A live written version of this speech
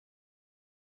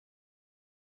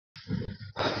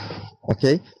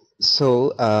Okay,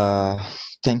 so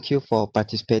thank you for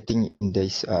participating in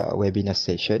this webinar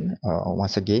session.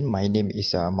 Once again, my name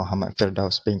is Muhammad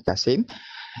Firdaus bin Kasim,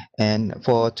 and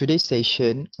for today's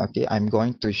session, okay, I'm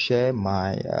going to share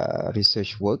my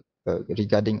research work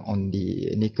regarding on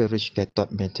the nickel-rich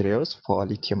cathode materials for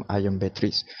lithium-ion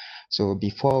batteries. So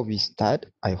before we start,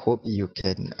 I hope you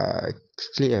can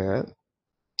clear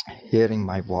hearing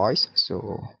my voice.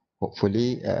 So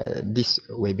hopefully this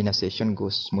webinar session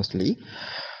goes smoothly.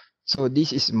 So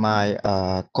this is my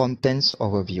contents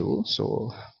overview.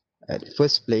 So at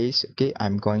first place, okay,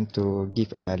 I'm going to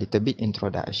give a little bit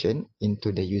introduction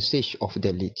into the usage of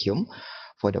the lithium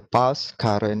for the past,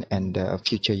 current, and the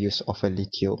future use of a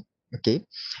lithium. Okay,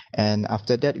 and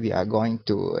after that, we are going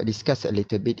to discuss a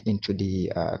little bit into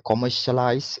the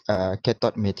commercialized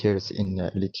cathode materials in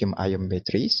lithium-ion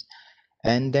batteries,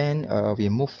 and then we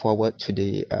move forward to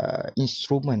the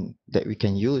instrument that we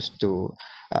can use to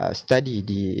study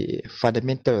the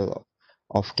fundamental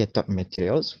of cathode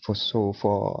materials.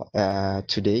 For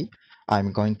today,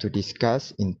 I'm going to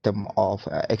discuss in terms of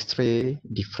X-ray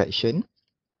diffraction,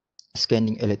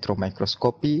 scanning electron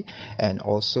microscopy, and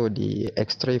also the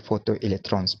X-ray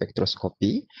photoelectron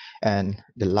spectroscopy. And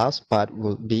the last part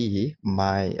will be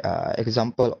my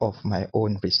example of my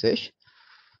own research.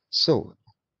 So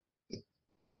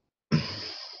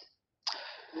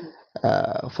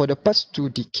for the past 2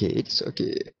 decades,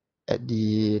 okay, at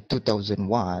the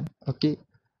 2001, okay,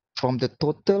 from the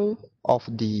total of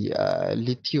the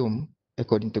lithium,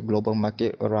 according to global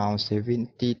market, around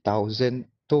 70,000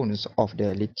 tons of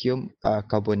the lithium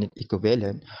carbonate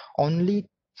equivalent, only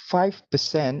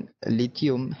 5%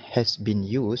 lithium has been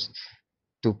used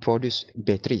to produce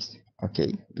batteries,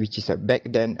 okay, which is back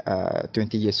then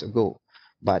 20 years ago.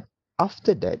 But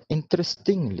after that,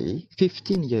 interestingly,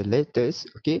 15 years later,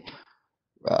 okay,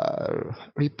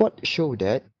 report show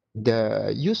that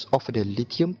the use of the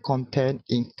lithium content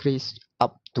increased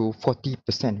up to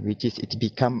 40%, which is it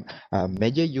become a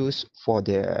major use for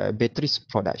the batteries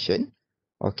production.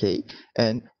 Okay,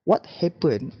 and what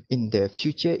happened in the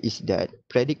future is that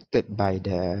predicted by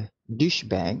the Deutsche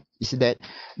Bank is that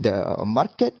the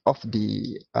market of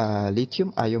the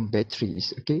lithium ion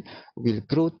batteries, okay, will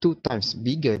grow 2 times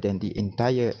bigger than the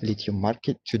entire lithium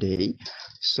market today.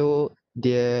 So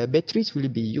the batteries will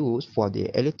be used for the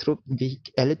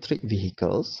electric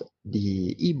vehicles,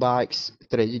 the e-bikes,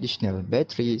 traditional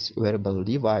batteries, wearable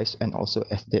device, and also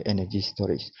as the energy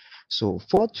storage. So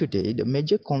for today, the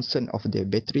major concern of the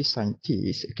battery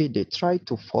scientists, okay, they try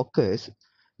to focus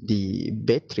the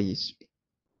batteries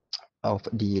of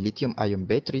the lithium ion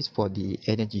batteries for the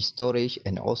energy storage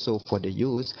and also for the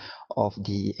use of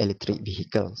the electric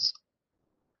vehicles.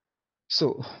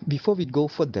 So before we go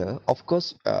further, of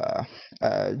course,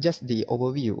 just the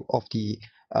overview of the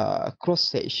cross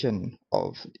section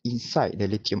of inside the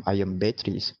lithium ion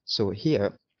batteries. So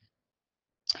here,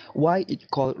 why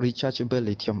it called rechargeable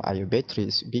lithium ion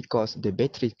batteries? Because the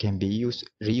battery can be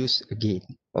reused again.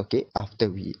 Okay, after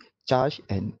we charge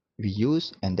and we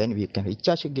use, and then we can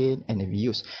recharge again and we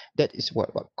use. That is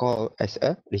what we call as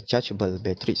a rechargeable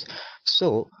batteries.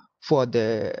 So for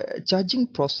the charging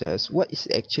process, what is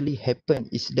actually happen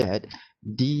is that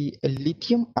the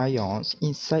lithium ions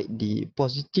inside the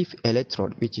positive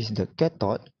electrode, which is the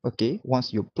cathode, okay,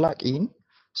 once you plug in,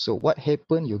 so what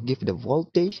happened, you give the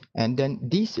voltage, and then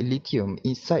this lithium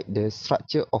inside the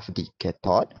structure of the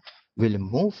cathode will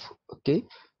move, okay,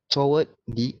 toward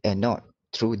the anode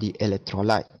through the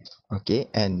electrolyte, okay,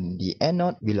 and the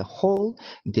anode will hold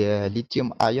the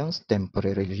lithium ions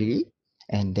temporarily,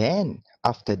 and then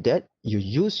after that you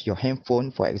use your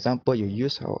handphone. For example, you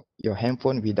use your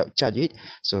handphone without charge it,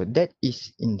 so that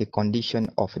is in the condition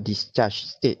of discharge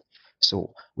state.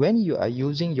 So when you are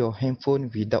using your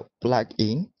handphone without plug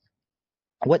in,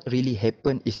 what really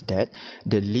happened is that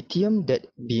the lithium that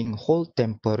being held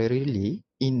temporarily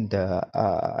in the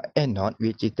anode,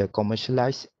 which is the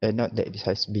commercialized anode that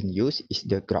has been used, is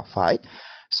the graphite.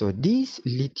 So this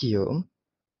lithium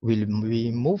will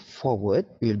be moved forward,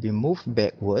 will be moved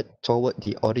backward toward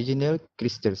the original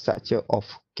crystal structure of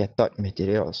cathode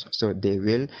materials. So they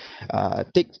will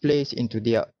take place into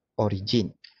their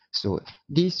origin. So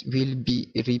this will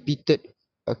be repeated,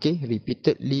 okay,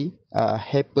 repeatedly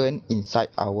happen inside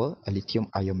our lithium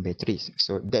ion batteries.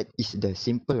 So that is the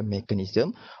simple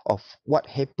mechanism of what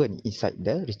happened inside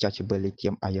the rechargeable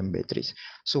lithium ion batteries.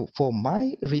 So for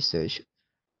my research,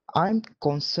 I'm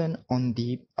concerned on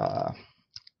the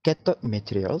cathode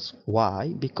materials.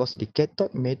 Why? Because the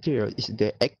cathode material is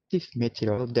the active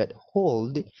material that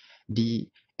hold the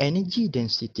energy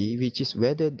density, which is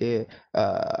whether the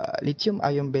lithium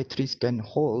ion batteries can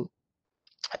hold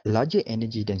larger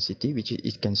energy density, which is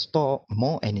it can store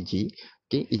more energy.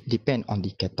 Okay, it depends on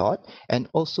the cathode, and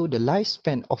also the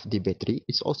lifespan of the battery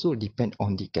is also depend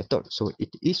on the cathode. So it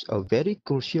is a very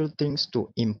crucial things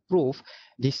to improve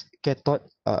this cathode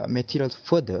material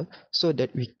further, so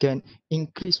that we can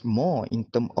increase more in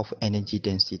terms of energy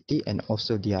density and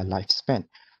also their lifespan.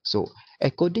 So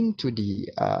according to the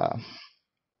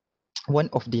one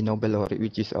of the Nobel laureate,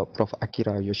 which is Prof.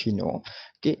 Akira Yoshino.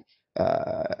 Okay,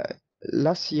 uh,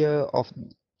 last year of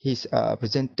his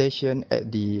presentation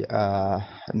at the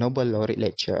Nobel laureate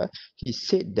lecture, he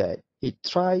said that he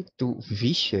tried to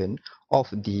vision of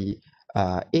the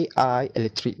AI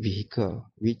electric vehicle,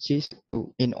 which is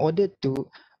in order to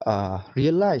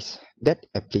realize that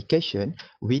application,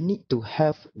 we need to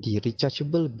have the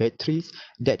rechargeable batteries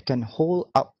that can hold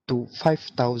up to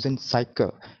 5,000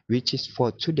 cycle, which is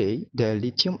for today, the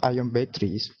lithium ion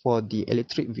batteries for the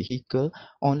electric vehicle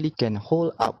only can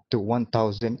hold up to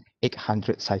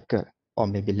 1,800 cycle, or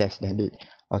maybe less than it.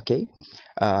 Okay.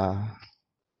 Uh,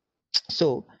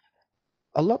 so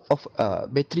a lot of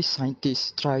battery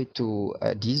scientists try to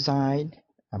design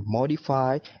and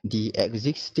modify the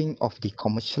existing of the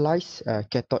commercialized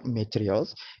cathode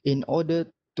materials in order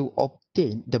to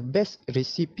obtain the best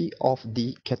recipe of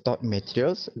the cathode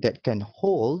materials that can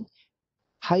hold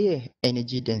higher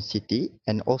energy density,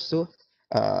 and also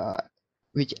uh,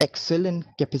 which excellent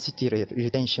capacity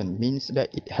retention, means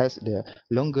that it has the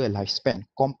longer lifespan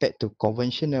compared to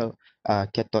conventional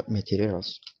cathode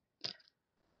materials.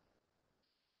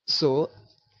 So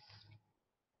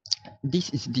this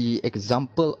is the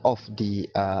example of the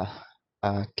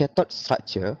cathode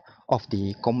structure of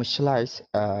the commercialized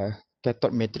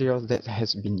cathode material that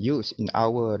has been used in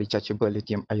our rechargeable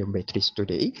lithium ion batteries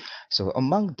today. So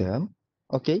among them,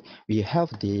 okay, we have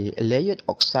the layered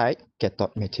oxide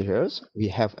cathode materials, we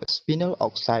have a spinel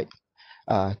oxide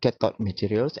cathode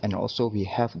materials, and also we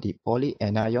have the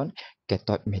polyanion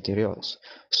cathode materials.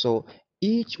 So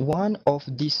each one of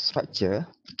these structure,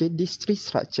 okay, these three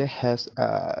structure has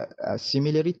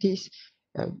similarities,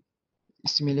 uh,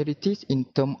 similarities in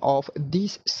terms of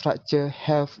this structure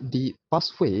have the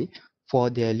pathway for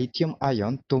their lithium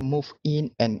ion to move in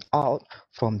and out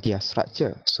from their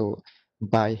structure. So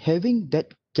by having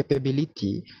that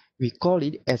capability, we call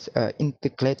it as an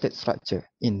integrated structure.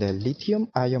 In the lithium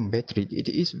ion battery, it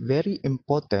is very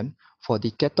important for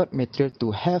the cathode material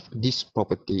to have these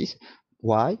properties.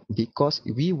 Why? Because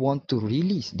we want to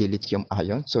release the lithium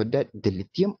ion so that the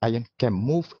lithium ion can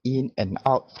move in and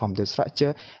out from the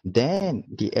structure, then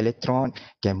the electron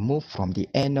can move from the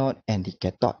anode and the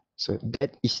cathode. So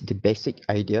that is the basic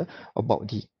idea about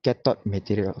the cathode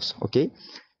materials. Okay,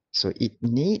 so it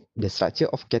need the structure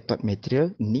of cathode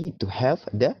material need to have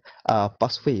the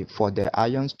pathway for the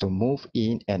ions to move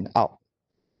in and out.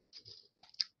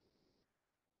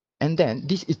 And then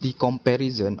this is the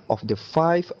comparison of the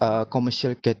five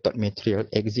commercial cathode material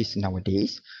exist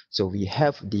nowadays. So we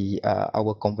have the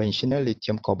our conventional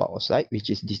lithium cobalt oxide, which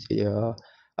is this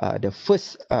the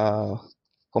first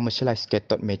commercialized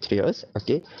cathode materials,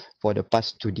 okay, for the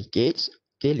past 2 decades.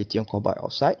 Okay, lithium cobalt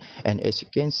oxide, and as you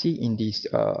can see in this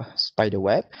spider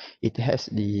web, it has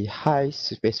the high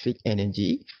specific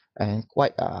energy and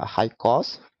quite a high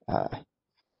cost.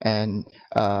 And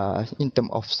in terms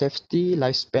of safety,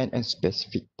 lifespan, and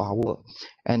specific power.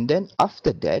 And then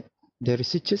after that, the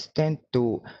researchers tend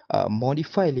to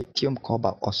modify lithium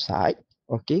cobalt oxide.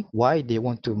 Okay, why they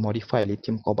want to modify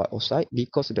lithium cobalt oxide?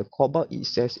 Because the cobalt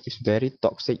itself is very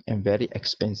toxic and very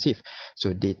expensive.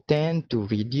 So they tend to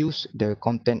reduce the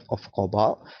content of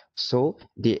cobalt. So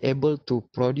they're able to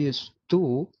produce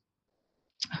two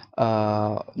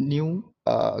new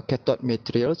cathode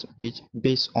materials which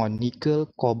based on nickel,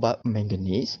 cobalt,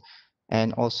 manganese,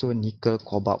 and also nickel,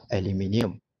 cobalt,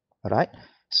 aluminium. Right.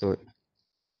 So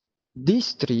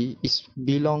these three is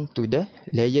belong to the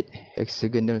layered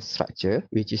hexagonal structure,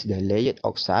 which is the layered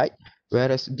oxide,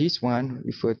 whereas this one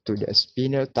refer to the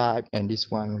spinel type and this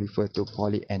one refer to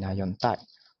polyanion type.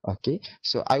 Okay,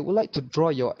 so I would like to draw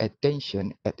your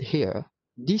attention at here.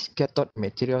 This cathode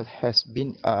material has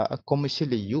been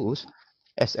commercially used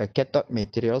as a cathode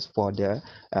materials for the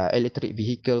electric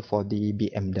vehicle for the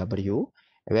BMW.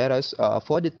 Whereas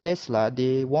for the Tesla,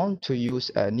 they want to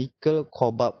use nickel,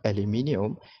 cobalt,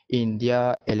 aluminium in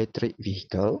their electric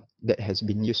vehicle that has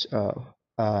been used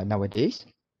nowadays.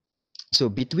 So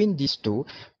between these two,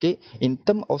 okay, in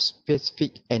terms of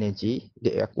specific energy,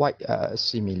 they are quite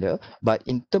similar. But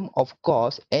in terms of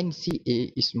cost,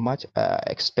 NCA is much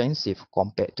expensive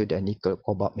compared to the nickel,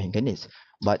 cobalt, manganese.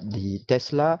 But the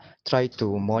Tesla try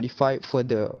to modify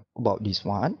further about this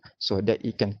one so that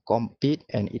it can compete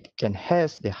and it can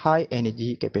has the high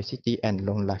energy capacity and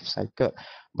long life cycle.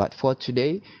 But for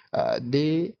today,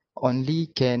 they only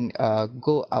can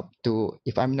go up to,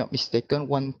 if I'm not mistaken,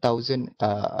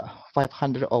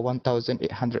 1,500 or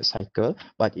 1,800 cycle,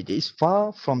 but it is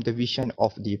far from the vision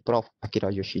of the Prof.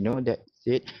 Akira Yoshino that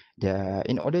said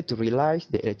in order to realize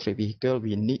the electric vehicle,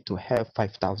 we need to have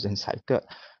 5,000 cycle.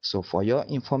 So for your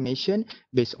information,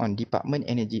 based on Department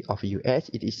Energy of US,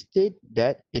 it is stated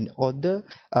that in order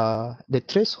the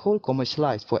threshold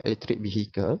commercialized for electric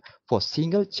vehicle for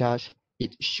single charge,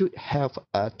 it should have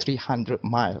 300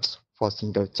 miles for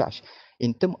single charge.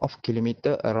 In terms of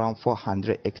kilometer, around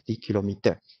 480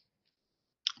 kilometer.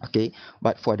 Okay,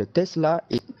 but for the Tesla,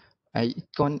 it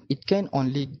can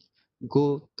only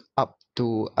go up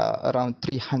to around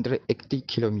 380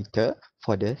 kilometer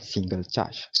for the single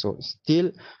charge. So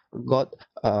still got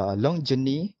a long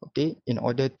journey, okay, in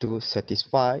order to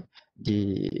satisfy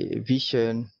the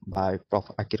vision by Prof.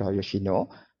 Akira Yoshino,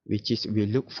 which is we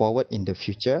look forward in the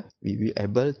future, we will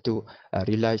able to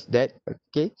realize that,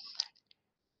 okay.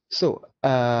 So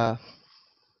how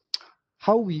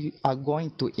we are going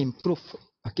to improve,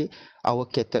 okay, our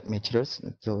cathode materials.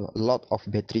 So a lot of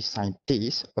battery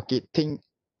scientists, okay, think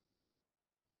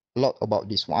a lot about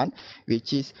this one,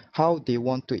 which is how they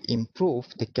want to improve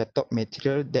the cathode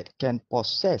material that can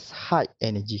possess high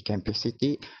energy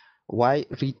capacity while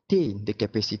retain the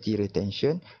capacity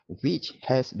retention, which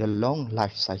has the long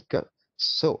life cycle.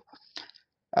 So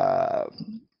uh,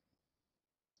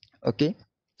 okay,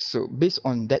 so based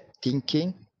on that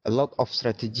thinking, a lot of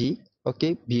strategy,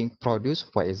 okay, being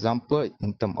produced, for example,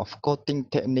 in terms of coating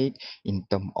technique, in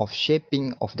terms of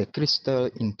shaping of the crystal,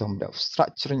 in terms of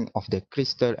structuring of the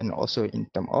crystal, and also in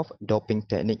terms of doping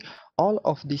technique. All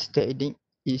of this technique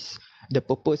is, the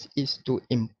purpose is to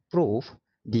improve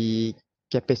the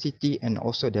capacity and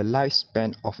also the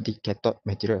lifespan of the cathode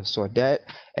material, so that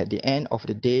at the end of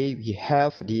the day we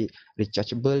have the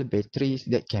rechargeable batteries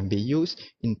that can be used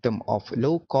in terms of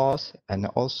low cost and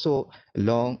also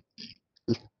long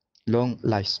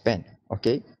lifespan.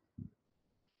 Okay,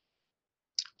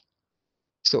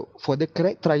 so for the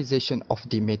characterization of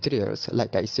the materials,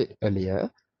 like I said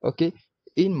earlier, okay,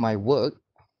 in my work,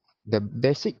 the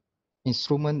basic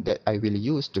instrument that I will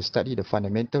use to study the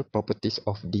fundamental properties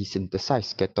of the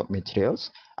synthesized cathode materials,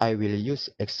 I will use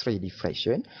X-ray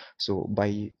diffraction. So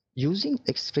by using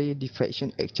X-ray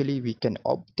diffraction, actually we can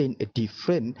obtain a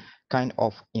different kind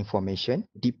of information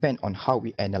depend on how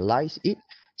we analyze it.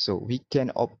 So we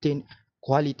can obtain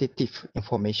qualitative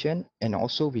information and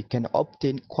also we can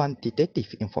obtain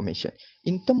quantitative information.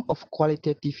 In terms of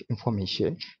qualitative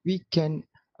information, we can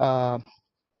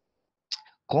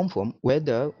confirm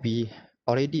whether we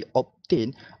already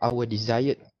obtain our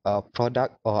desired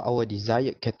product or our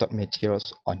desired cathode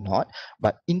materials or not.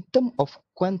 But in terms of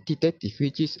quantitative,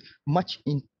 which is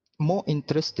more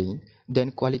interesting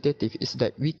than qualitative, is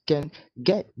that we can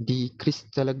get the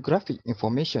crystallographic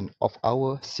information of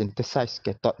our synthesized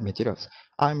cathode materials.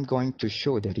 I'm going to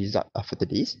show the result after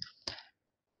this.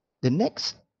 The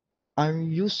next, I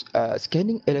use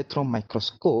scanning electron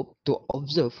microscope to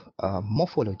observe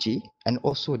morphology and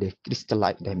also the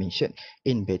crystallite dimension.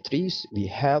 In batteries, we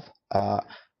have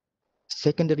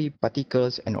secondary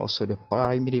particles and also the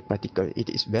primary particle. It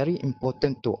is very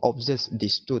important to observe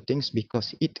these two things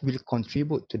because it will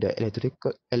contribute to the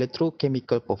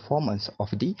electrochemical performance of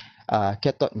the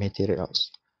cathode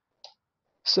materials.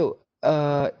 So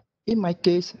in my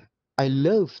case, I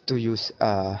love to use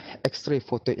X-ray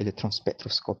photoelectron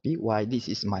spectroscopy. Why? This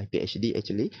is my PhD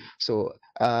actually. So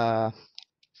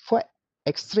for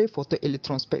X-ray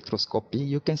photoelectron spectroscopy,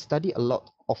 you can study a lot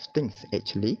of things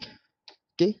actually.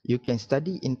 Okay, you can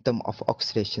study in terms of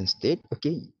oxidation state.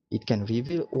 Okay, it can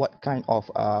reveal what kind of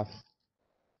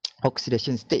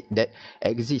oxidation state that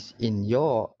exists in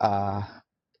your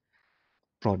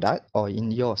product or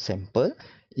in your sample.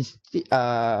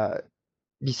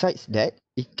 Besides that,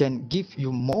 it can give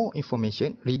you more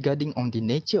information regarding on the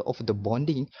nature of the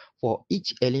bonding for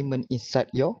each element inside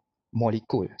your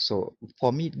molecule. So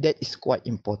for me, that is quite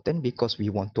important because we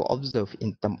want to observe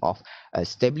in terms of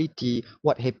stability,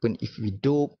 what happen if we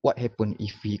dope, what happen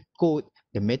if we coat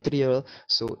the material.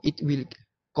 So it will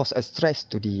cause a stress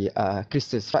to the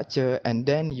crystal structure, and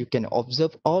then you can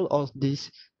observe all of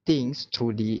these things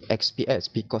through the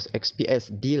XPS because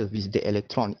XPS deal with the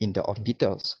electron in the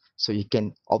orbitals. So you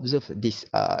can observe this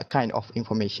kind of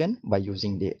information by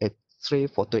using the X-ray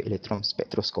photoelectron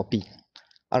spectroscopy.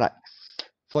 All right.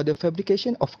 For the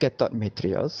fabrication of cathode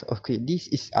materials, okay, this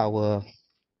is our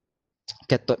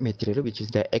cathode material, which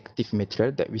is the active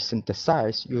material that we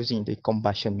synthesize using the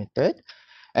combustion method.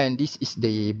 And this is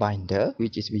the binder,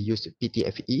 which is we use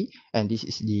PTFE, and this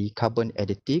is the carbon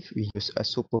additive, we use a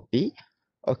Super P.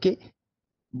 Okay,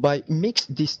 by mix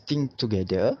this thing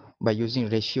together by using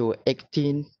ratio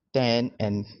 18, 10,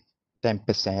 and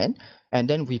 10%, and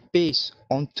then we paste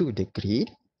onto the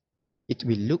grid, it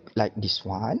will look like this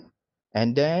one.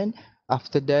 And then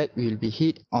after that, we will be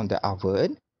heat on the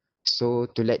oven, so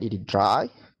to let it dry,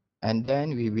 and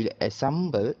then we will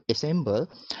assemble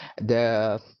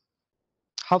the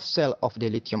half cell of the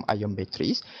lithium ion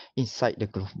batteries inside the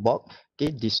glove box.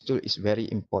 Okay, this tool is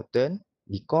very important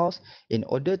because in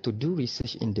order to do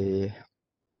research in the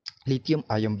lithium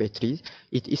ion batteries,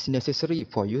 it is necessary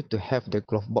for you to have the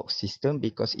glove box system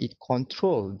because it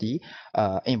controls the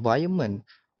environment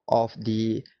of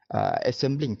the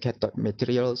assembling cathode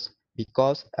materials,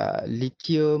 because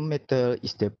lithium metal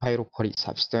is the pyrophoric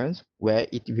substance where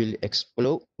it will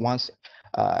explode once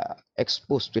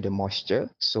exposed to the moisture.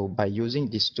 So by using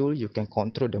this tool, you can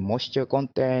control the moisture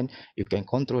content, you can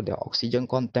control the oxygen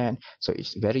content. So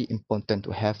it's very important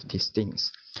to have these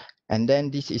things. And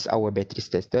then this is our battery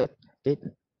tester. It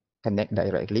connect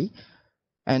directly.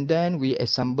 And then we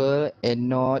assemble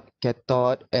anode,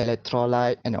 cathode,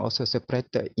 electrolyte, and also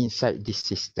separator inside this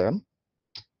system.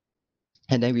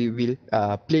 And then we will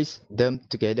place them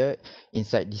together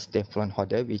inside this Teflon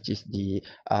holder, which is the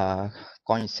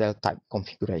coin cell type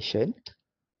configuration.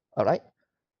 All right.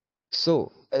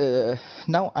 So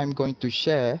now I'm going to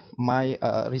share my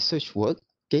research work.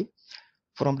 Okay.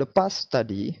 From the past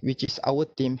study, which is our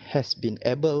team has been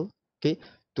able, okay,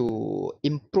 to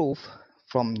improve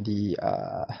from the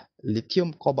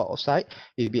lithium cobalt oxide,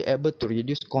 we'll be able to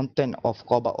reduce content of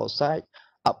cobalt oxide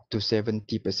up to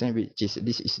 70%, which is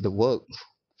this is the work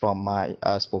from my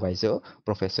supervisor,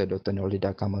 Professor Dr.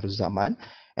 Nolida Kamaruzaman,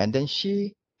 and then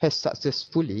she has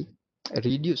successfully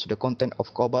reduced the content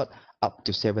of cobalt up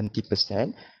to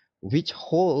 70%, which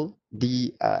hold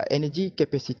the energy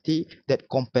capacity that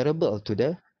comparable to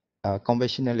the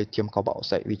conventional lithium cobalt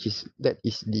oxide, which is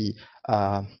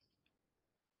uh,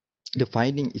 the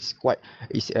finding is quite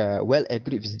well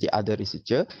agreed with the other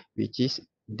researcher, which is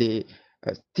the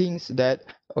things that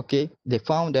okay, they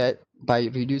found that by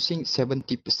reducing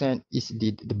 70% is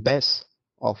the best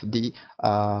of the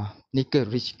nickel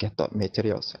rich cathode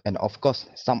materials. And of course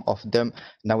some of them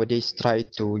nowadays try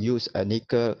to use a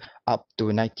nickel up to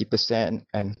 90%,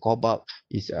 and cobalt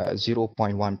is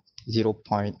 0.1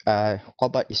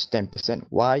 cobalt is 10%.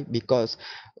 Why? Because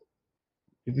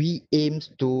we aim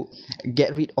to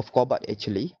get rid of cobalt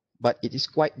actually, but it is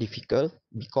quite difficult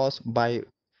because by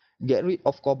get rid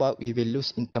of cobalt we will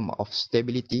lose in terms of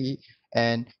stability,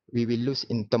 and we will lose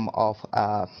in terms of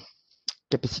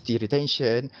capacity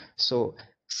retention. So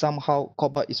somehow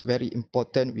cobalt is very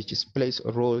important, which is plays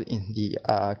a role in the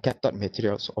cathode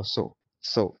materials also.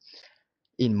 So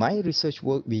in my research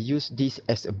work, we use this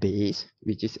as a base,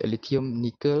 which is a lithium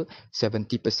nickel,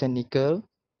 70% nickel,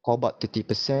 cobalt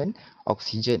 30%,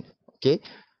 oxygen. Okay,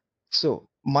 so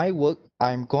my work,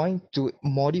 I'm going to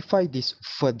modify this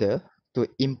further to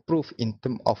improve in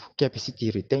terms of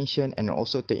capacity retention and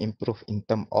also to improve in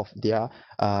terms of their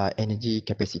energy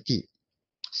capacity.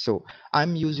 So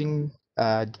I'm using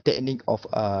the technique of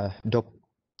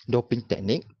doping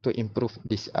technique to improve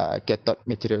this cathode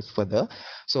materials further.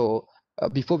 So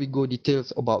before we go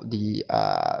details about the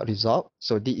result,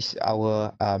 so this is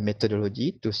our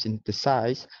methodology to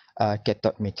synthesize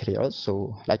cathode materials.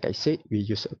 So like I said, we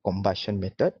use a combustion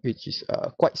method, which is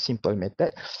a quite simple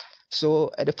method.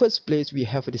 So at the first place, we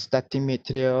have the starting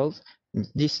materials.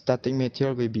 This starting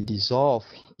material will be dissolved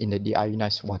in the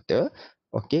deionized water.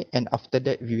 Okay, and after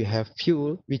that we have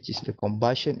fuel, which is the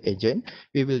combustion agent.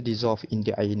 We will dissolve in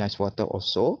the ionized water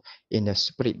also in a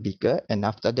separate beaker, and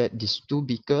after that these two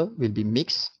beaker will be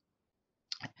mixed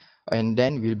and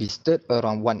then will be stirred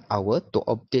around 1 hour to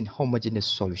obtain homogeneous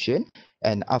solution.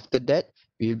 And after that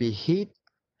will be heat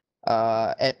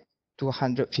at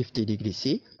 250 degrees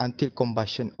C until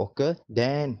combustion occur.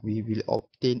 Then we will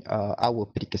obtain our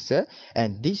precursor,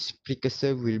 and this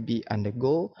precursor will be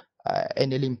undergo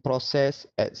annealing process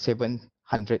at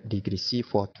 700 degrees C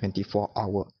for 24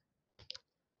 hours.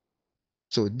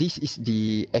 So this is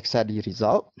the XRD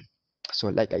result. So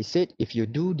like I said, if you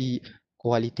do the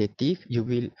qualitative, you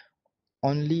will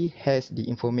only has the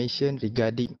information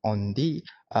regarding on the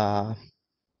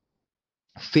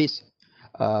phase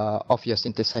of your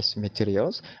synthesized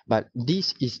materials. But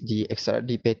this is the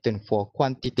extraordinary pattern for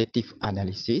quantitative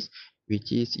analysis,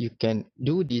 which is you can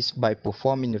do this by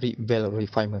performing well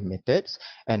refinement methods.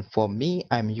 And for me,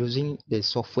 I'm using the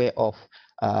software of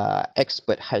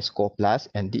Expert High Score Plus,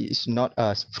 and this is not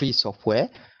a free software.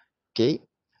 Okay,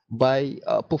 by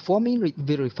performing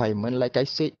refinement, like I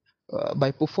said,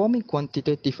 by performing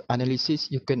quantitative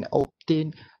analysis, you can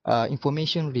obtain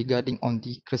information regarding on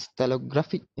the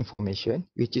crystallographic information,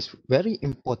 which is very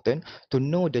important to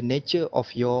know the nature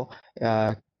of your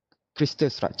crystal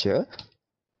structure.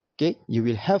 Okay, you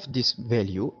will have this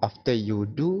value after you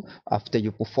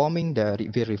performing the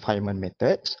refinement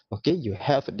methods. Okay, you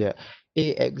have the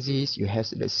A axis, you have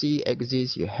the C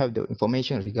axis, you have the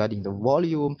information regarding the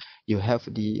volume, you have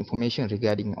the information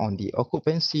regarding on the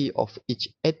occupancy of each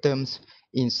atoms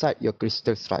inside your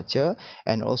crystal structure,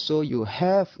 and also you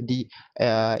have the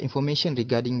information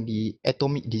regarding the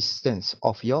atomic distance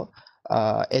of your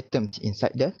atoms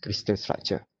inside the crystal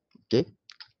structure. Okay,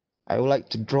 I would like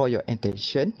to draw your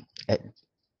attention at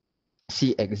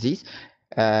C axis.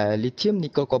 Lithium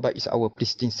nickel cobalt is our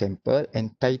pristine sample,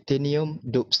 and titanium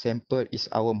dope sample is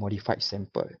our modified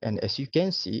sample. And as you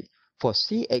can see, for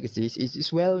C axis, it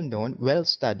is well known, well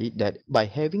studied that by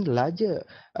having larger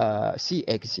C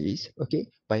axis, okay,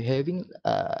 by having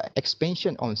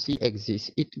expansion on C axis,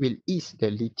 it will ease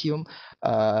the lithium,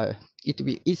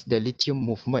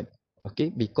 movement,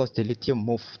 okay, because the lithium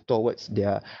move towards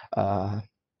their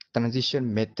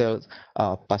transition metal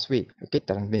pathway, okay,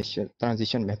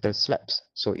 transition metal slabs.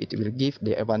 So it will give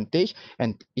the advantage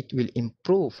and it will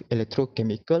improve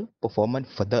electrochemical performance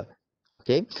further.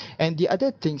 Okay, and the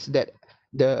other things that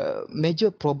the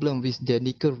major problem with the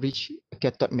nickel rich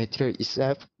cathode material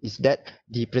itself is that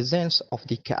the presence of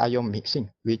the cation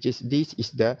mixing, which is this is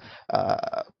the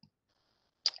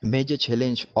major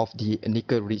challenge of the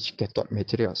nickel rich cathode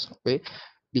materials. Okay,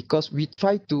 because we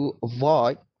try to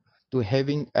avoid to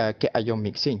having cation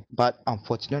mixing, but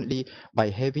unfortunately by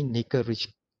having nickel rich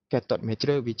cathode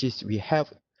material, which is we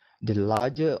have the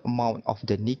larger amount of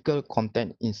the nickel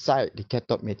content inside the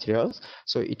cathode materials,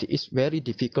 so it is very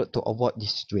difficult to avoid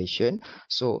this situation.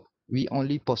 So we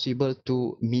only possible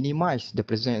to minimize the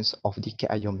presence of the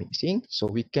cation mixing, so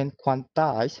we can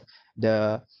quantize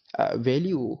the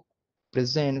value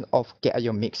present of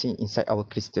cation mixing inside our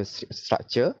crystal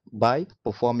structure by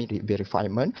performing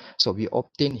refinement. So we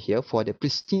obtain here for the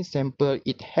pristine sample,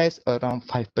 it has around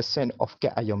 5% of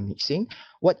cation mixing.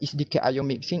 What is the cation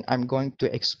mixing? I'm going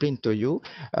to explain to you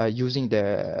using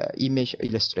the image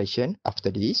illustration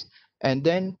after this. And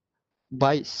then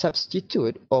by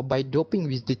substitute or by doping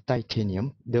with the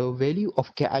titanium, the value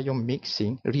of cation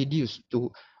mixing reduced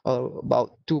to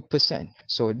about 2%.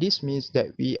 So this means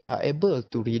that we are able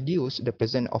to reduce the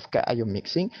presence of cation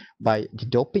mixing by the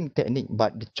doping technique.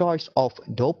 But the choice of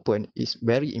dopant is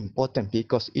very important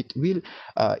because it will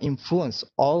influence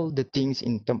all the things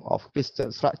in terms of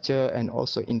crystal structure and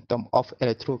also in terms of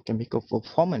electrochemical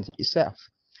performance itself.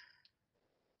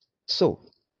 So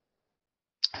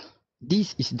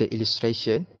this is the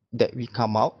illustration that we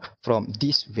come out from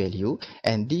this value,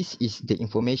 and this is the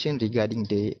information regarding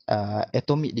the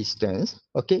atomic distance.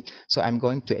 Okay, so I'm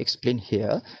going to explain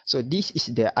here. So this is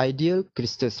the ideal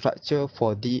crystal structure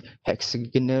for the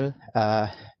hexagonal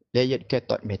layered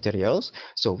cathode materials.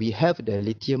 So we have the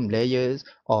lithium layers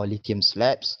or lithium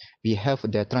slabs. We have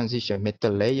the transition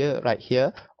metal layer right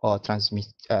here, or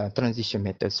transition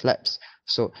metal slabs.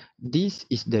 So this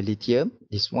is the lithium,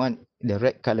 this one, the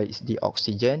red color is the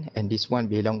oxygen, and this one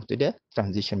belongs to the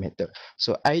transition metal.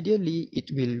 So ideally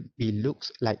it will be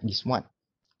looks like this one,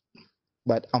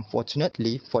 but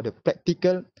unfortunately for the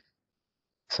practical,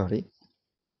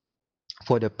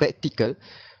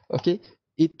 okay,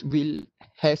 it will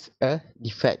has a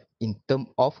defect in terms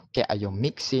of cation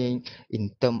mixing,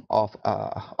 in terms of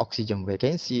oxygen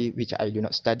vacancy, which I do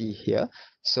not study here.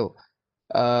 So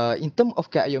in terms of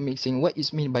cation mixing, what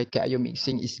is mean by cation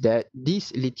mixing is that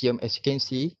this lithium, as you can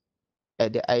see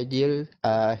at the ideal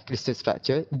crystal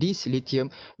structure, this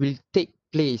lithium will take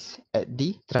place at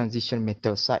the transition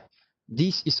metal site.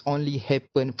 This is only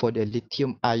happen for the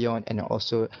lithium ion and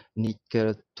also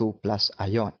nickel 2 plus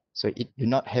ion. So it do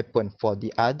not happen for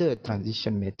the other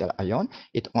transition metal ion.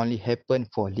 It only happen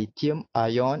for lithium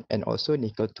ion and also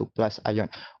nickel 2 plus ion.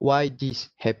 Why this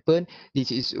happen?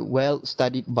 This is well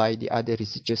studied by the other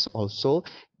researchers also.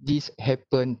 This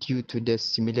happen due to the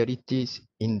similarities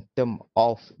in terms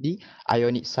of the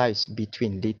ionic size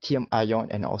between lithium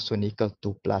ion and also nickel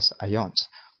 2 plus ions.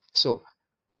 So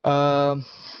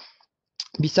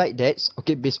beside that,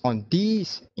 okay, based on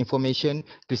this information,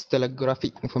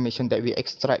 crystallographic information that we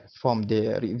extract from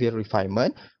the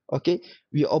refinement, Okay,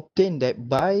 we obtain that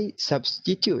by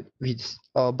substitute with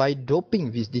by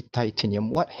doping with the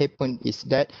titanium. What happened is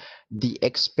that the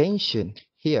expansion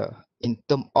here in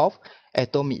terms of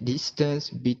atomic distance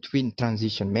between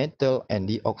transition metal and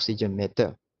the oxygen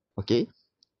metal. Okay,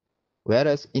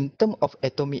 whereas in terms of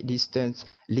atomic distance,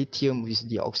 lithium with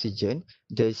the oxygen,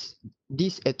 this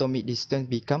atomic distance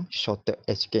become shorter,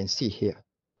 as you can see here.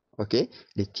 Okay,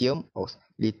 lithium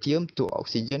to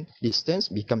oxygen distance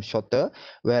becomes shorter,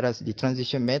 whereas the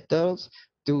transition metals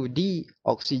to the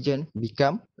oxygen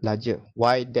become larger.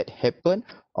 Why that happen?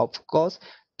 Of course,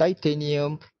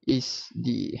 titanium is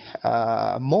the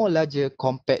more larger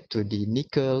compared to the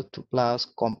nickel to plus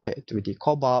compared to the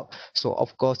cobalt. So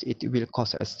of course it will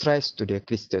cause a stress to the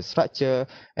crystal structure,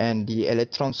 and the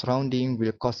electron surrounding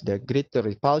will cause the greater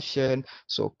repulsion,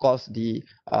 so cause the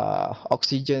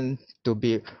oxygen to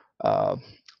be uh,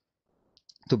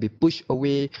 pushed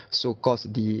away, so cause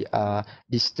the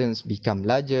distance become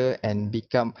larger and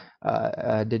become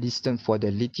the distance for the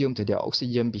lithium to the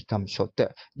oxygen become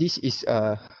shorter. This is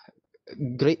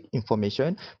great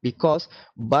information, because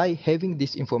by having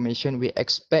this information we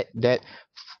expect that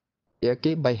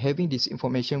okay, by having this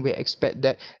information we expect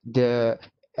that the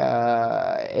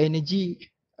energy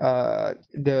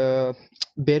the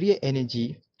barrier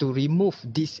energy to remove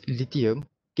this lithium,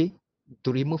 okay,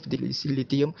 to remove this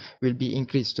lithium will be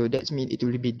increased. So that means it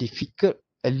will be difficult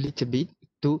a little bit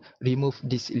to remove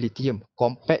this lithium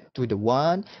compared to the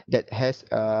one that has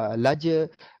a larger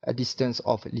distance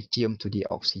of lithium to the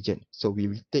oxygen. So we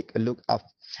will take a look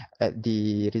at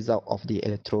the result of the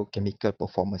electrochemical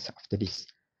performance after this.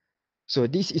 So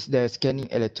this is the scanning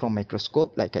electron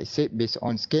microscope. Like I said, based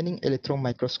on scanning electron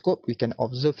microscope, we can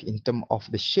observe in terms of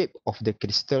the shape of the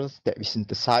crystals that we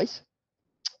synthesize.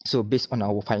 So based on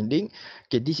our finding,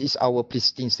 okay, this is our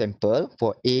pristine sample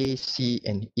for A, C,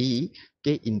 and E.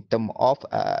 Okay, in terms of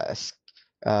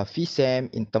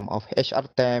FSAM, in terms of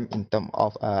HRTEM, in terms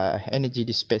of energy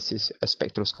dispersive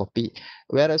spectroscopy.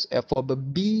 Whereas for the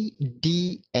B,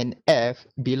 D, and F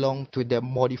belong to the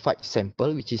modified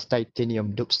sample, which is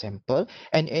titanium dope sample.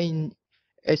 And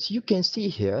as you can see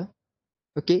here,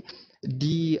 okay,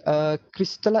 the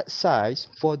crystallite size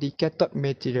for the cathode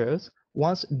materials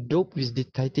once doped with the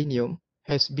titanium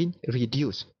has been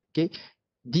reduced. Okay,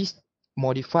 this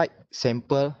modified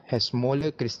sample has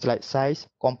smaller crystallite size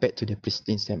compared to the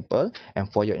pristine sample.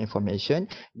 And for your information,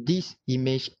 this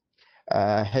image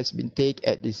has been taken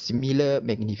at the similar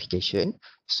magnification.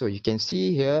 So you can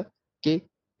see here, okay,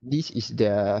 this is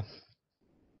the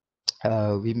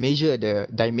we measure the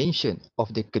dimension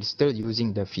of the crystal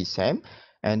using the FSAM,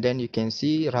 and then you can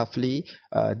see roughly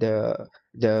the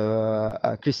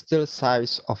crystal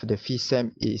size of the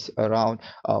FSAM is around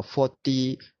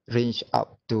 40 range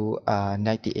up to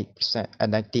 98%,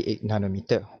 98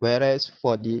 nanometer. Whereas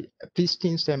for the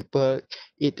pristine sample,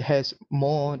 it has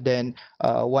more than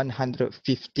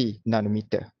 150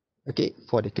 nanometer. Okay,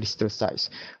 for the crystal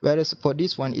size. Whereas for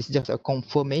this one, it's just a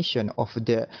confirmation of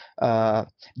the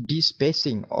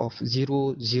despacing of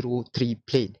 003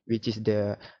 plane, which is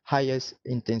the highest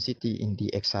intensity in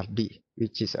the XRD,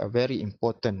 which is very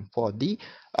important for the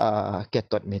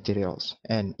cathode materials.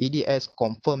 And EDS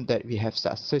confirmed that we have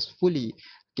successfully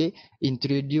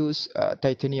introduced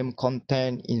titanium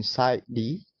content inside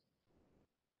the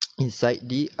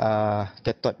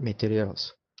cathode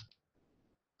materials.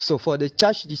 So for the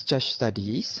charge discharge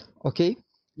studies, okay,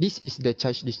 this is the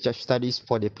charge discharge studies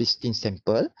for the pristine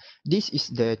sample. This is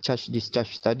the charge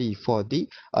discharge study for the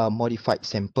modified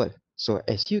sample. So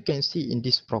as you can see in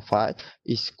this profile,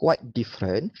 is quite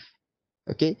different.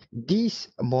 Okay, this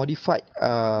modified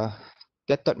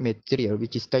cathode material,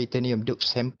 which is titanium dope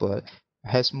sample,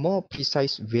 has more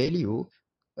precise value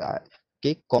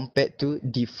okay, compared to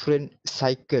different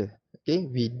cycle. Okay,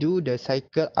 we do the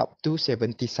cycle up to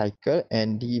 70 cycle,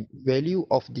 and the value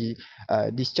of the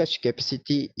discharge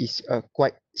capacity is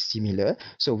quite similar.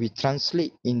 So we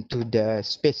translate into the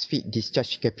specific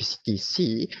discharge capacity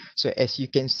C. So as you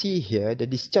can see here, the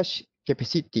discharge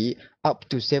capacity up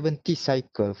to 70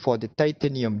 cycle for the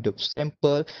titanium dope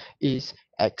sample is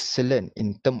excellent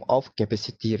in terms of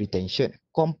capacity retention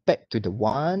compared to the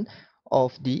one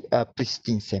of the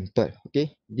pristine sample.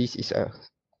 Okay, this is a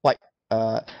quite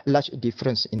large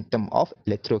difference in terms of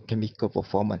electrochemical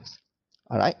performance.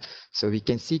 All right, so we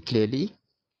can see clearly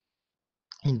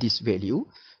in this value.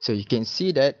 So you can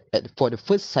see that for the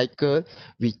first cycle,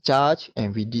 we charge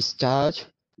and we discharge,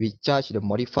 we charge the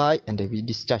modified and then we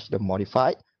discharge the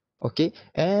modified. Okay,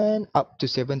 and up to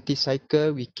 70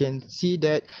 cycle, we can see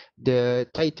that the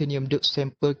titanium dope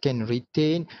sample can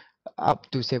retain up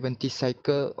to 70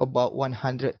 cycle about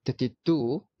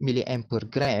 132 milliamp per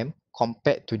gram,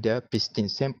 compared to the piston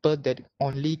sample that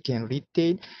only can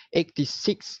retain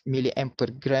 86 milliamp per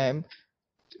gram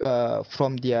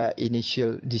from their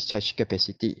initial discharge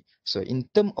capacity. So in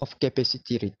terms of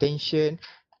capacity retention,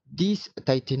 this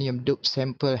titanium dope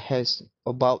sample has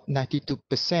about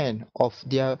 92% of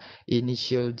their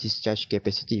initial discharge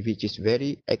capacity, which is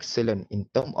very excellent in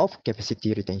terms of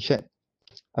capacity retention.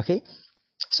 Okay,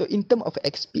 so in terms of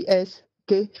XPS,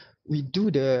 okay, we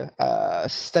do the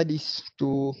studies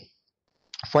to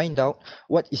find out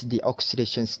what is the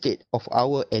oxidation state of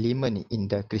our element in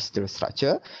the crystal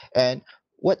structure and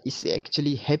what is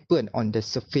actually happen on the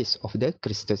surface of the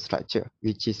crystal structure,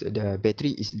 which is the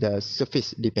battery is the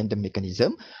surface dependent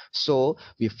mechanism. So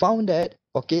we found that,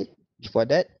 okay, before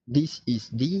that, this is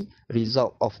the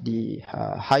result of the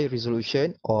high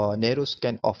resolution or narrow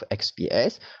scan of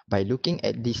XPS. By looking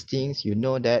at these things, you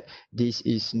know that this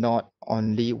is not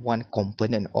only one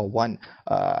component or one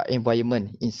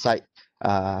environment inside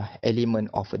element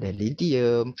of the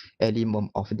lithium,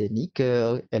 element of the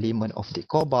nickel, element of the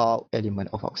cobalt, element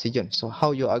of oxygen. So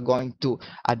how you are going to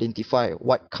identify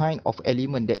what kind of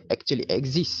element that actually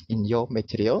exists in your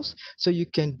materials? So you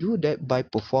can do that by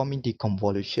performing the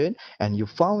convolution, and you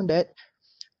found that,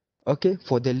 okay,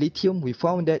 for the lithium, we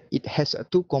found that it has a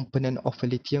two component of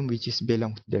lithium which is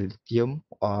belong to the lithium.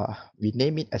 We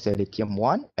name it as a lithium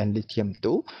 1 and lithium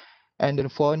 2. And then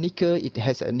for nickel, it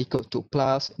has a nickel 2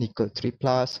 plus, nickel 3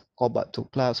 plus, cobalt 2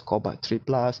 plus, cobalt 3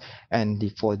 plus. And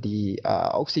for the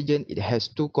oxygen, it has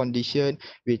two conditions,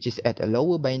 which is at a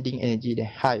lower binding energy than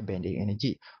high binding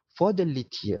energy. For the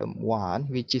lithium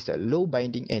 1, which is a low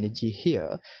binding energy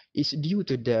here, is due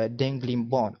to the dangling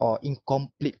bond or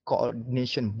incomplete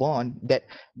coordination bond that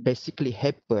basically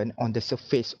happen on the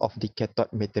surface of the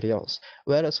cathode materials.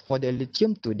 Whereas for the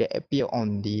lithium 2 that appear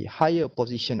on the higher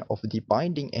position of the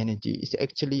binding energy is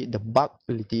actually the bulk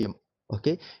lithium.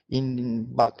 Okay, in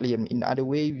bulk lithium, in other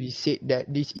way, we said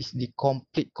that this is the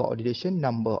complete coordination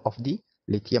number of the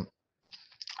lithium.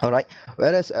 All right,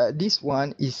 whereas this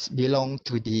one is belong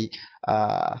to the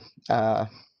uh, uh,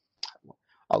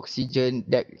 oxygen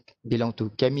that belong to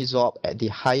chemisorb at the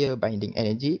higher binding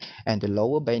energy, and the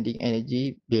lower binding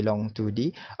energy belong to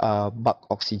the bulk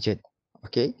oxygen.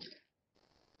 Okay,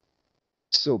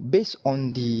 so based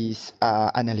on this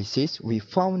analysis, we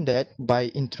found that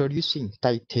by introducing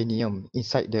titanium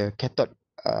inside the cathode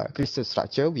crystal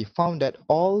structure, we found that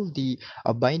all the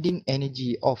binding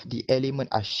energy of the element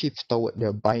are shift toward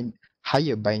the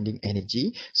higher binding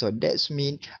energy. So that's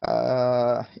mean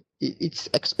it's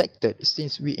expected,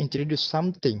 since we introduce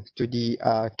something to the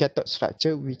cathode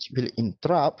structure which will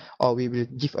interrupt or we will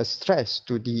give a stress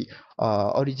to the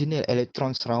original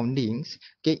electron surroundings,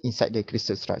 okay, inside the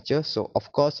crystal structure. So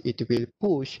of course it will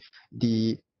push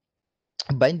the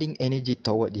binding energy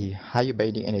toward the higher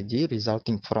binding energy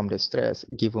resulting from the stress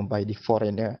given by the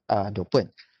foreigner dopant.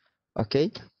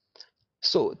 Okay,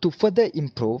 so to further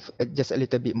improve, just a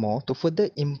little bit more, to further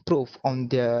improve on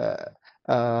the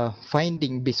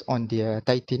finding based on the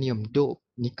titanium dope,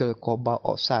 nickel cobalt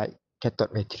oxide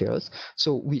cathode materials,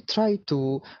 so we try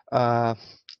to uh,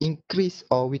 increase,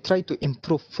 or we try to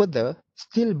improve further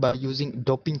still by using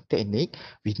doping technique.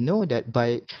 We know that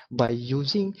by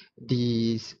using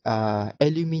this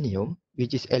aluminium,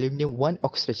 which is aluminum 1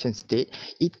 oxidation state,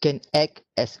 it can act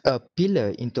as a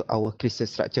pillar into our crystal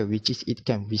structure, which is it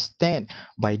can withstand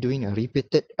by doing a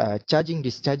repeated charging,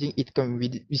 discharging. It can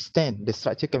withstand, the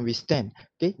structure can withstand,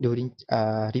 okay, during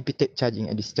repeated charging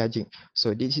and discharging.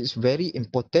 So this is very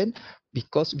important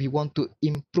because we want to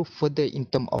improve further in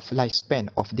terms of lifespan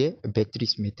of the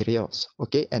batteries materials,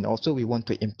 okay, and also we want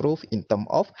to improve in terms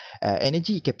of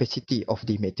energy capacity of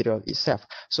the material itself.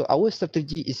 So our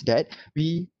strategy is that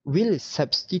we will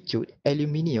substitute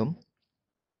aluminium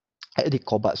at the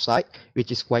cobalt side,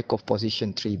 which is Wyckoff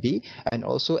position 3b, and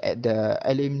also at the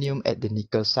aluminium at the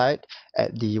nickel side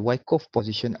at the Wyckoff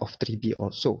position of 3b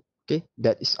also. Okay,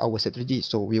 that is our strategy.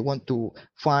 So we want to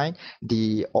find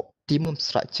the optimum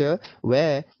structure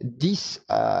where this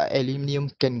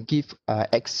aluminium can give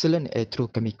excellent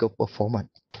electrochemical performance.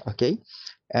 Okay,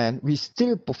 and we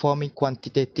still performing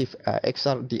quantitative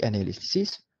XRD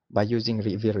analysis by using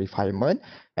refinement,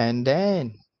 and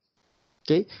then,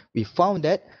 okay, we found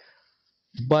that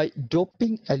by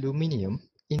doping aluminium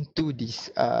into this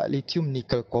lithium,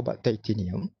 nickel, cobalt,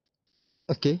 titanium,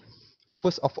 okay,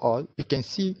 first of all, we can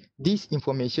see this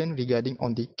information regarding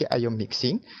on the cation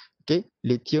mixing. Okay,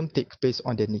 lithium takes place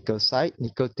on the nickel side,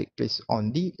 nickel takes place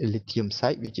on the lithium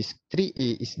side, which is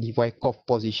 3A is the Wyckoff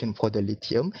position for the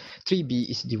lithium, 3B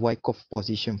is the Wyckoff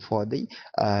position for the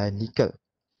nickel.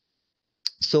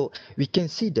 So we can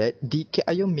see that the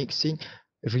cation mixing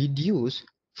reduce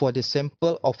for the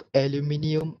sample of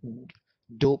aluminium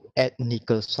dope at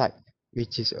nickel site,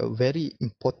 which is a very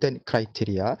important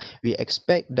criteria. We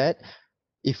expect that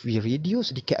if we reduce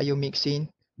the KIO mixing,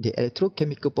 the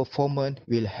electrochemical performance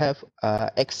will have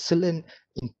excellent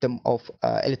in terms of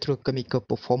electrochemical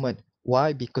performance.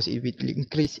 Why? Because it will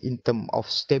increase in terms of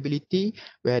stability,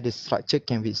 where the structure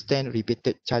can withstand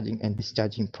repeated charging and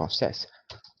discharging process.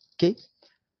 Okay,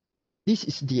 this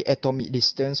is the atomic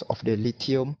distance of the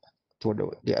lithium to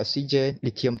the oxygen,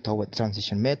 lithium toward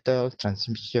transition metal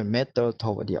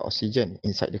toward the oxygen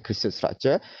inside the crystal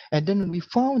structure. And then we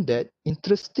found that,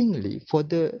 interestingly, for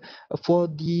the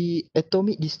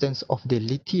atomic distance of the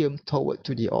lithium toward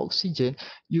to the oxygen,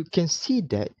 you can see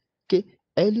that, okay,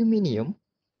 aluminium,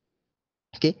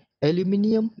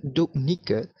 dope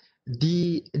nickel,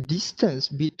 the distance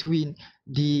between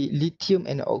the lithium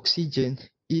and oxygen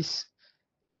is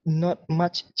not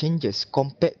much changes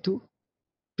compared to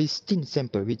pristine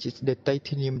sample, which is the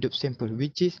titanium dope sample,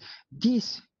 which is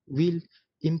this will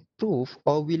improve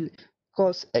or will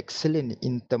cause excellent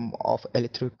in terms of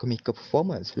electrochemical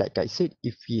performance. Like I said,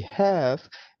 if we have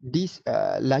this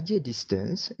larger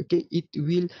distance, okay, it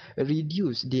will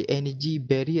reduce the energy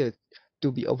barrier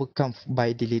to be overcome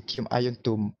by the lithium ion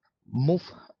to move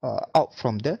out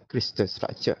from the crystal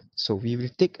structure. So we will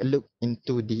take a look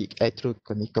into the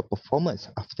electrochemical performance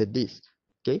after this.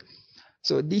 Okay.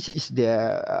 So this is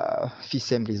the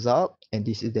FISEM result, and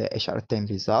this is the HRTM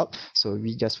result. So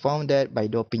we just found that by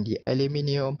doping the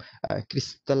aluminium,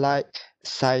 crystallite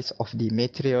size of the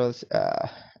materials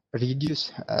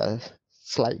reduced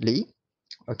slightly.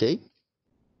 Okay.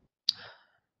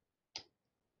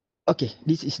 Okay,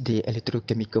 this is the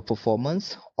electrochemical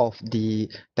performance of the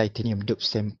titanium dope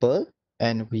sample,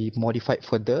 and we modified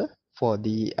further for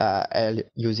the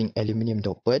using aluminium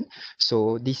dopant.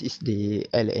 So this is the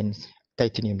LN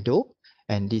titanium dope,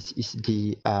 and this is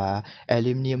the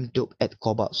aluminium dope at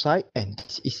cobalt site, and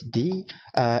this is the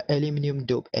aluminium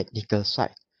dope at nickel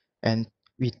site. And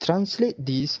we translate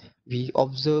this, we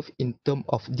observe in terms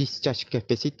of discharge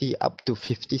capacity up to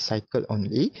 50 cycle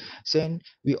only. So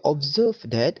we observe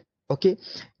that, okay,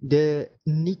 the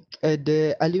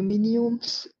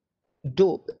aluminium's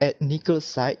dope at nickel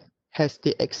site has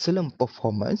the excellent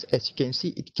performance. As you can see,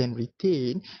 it can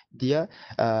retain their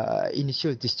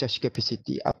initial discharge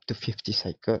capacity up to 50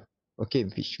 cycle. Okay,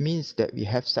 which means that we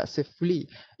have successfully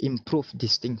improved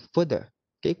this thing further,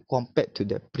 okay, compared to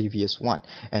the previous one.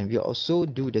 And we also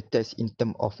do the test in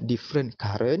terms of different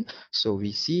current. So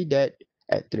we see that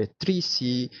at the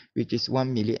 3C, which is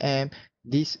 1 milliamp,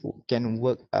 this can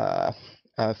work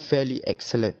fairly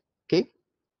excellent. Okay,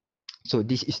 so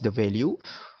this is the value,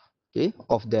 okay,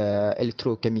 of the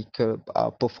electrochemical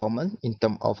performance in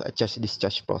terms of a charge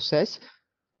discharge process.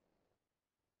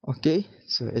 Okay,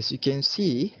 so as you can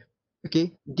see,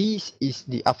 okay, this is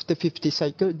the after 50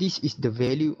 cycle, this is the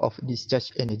value of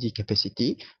discharge energy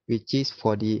capacity, which is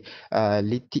for the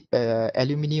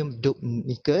aluminium dope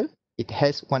nickel. It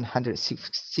has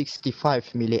 165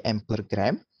 milliamp per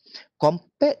gram.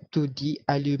 Compared to the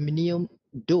aluminium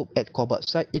dope at cobalt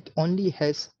site, it only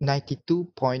has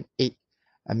 92.8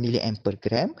 milliamp per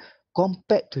gram.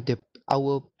 Compared to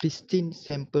our pristine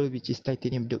sample, which is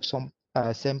titanium dope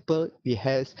sample, we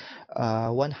has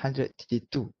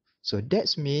 132. So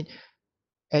that's mean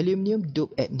aluminium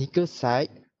dope at nickel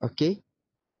site, okay,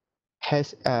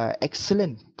 has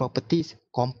excellent properties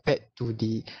compared to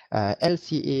the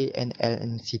LCA and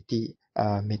LNCT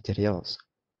materials.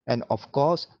 And of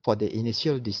course, for the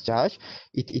initial discharge,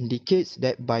 it indicates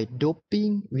that by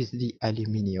doping with the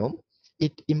aluminium,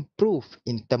 it improves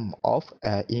in terms of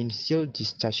initial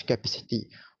discharge capacity.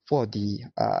 For the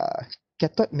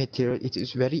cathode material, it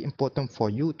is very important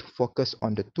for you to focus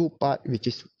on the two parts, which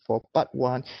is for part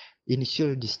one,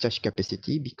 initial discharge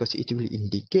capacity, because it will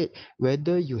indicate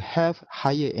whether you have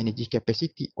higher energy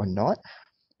capacity or not.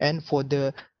 And for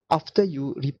the after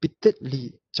you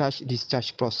repeatedly charge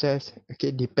discharge process,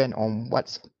 okay, depend on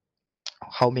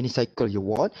how many cycle you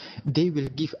want, they will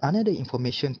give another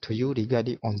information to you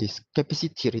regarding on this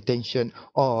capacity retention,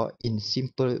 or in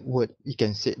simple word, you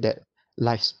can say that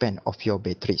lifespan of your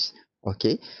batteries.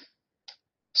 Okay,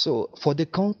 so for the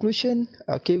conclusion,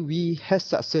 okay, we have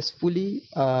successfully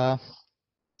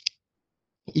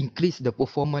increase the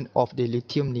performance of the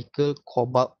lithium nickel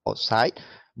cobalt oxide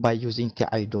by using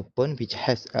Ti dopant, which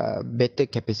has a better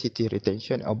capacity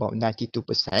retention, about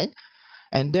 92%.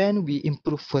 And then we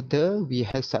improve further. We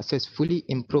have successfully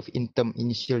improved in term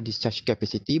initial discharge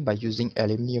capacity by using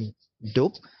aluminium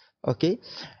dope. Okay,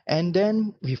 and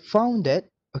then we found that,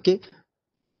 okay,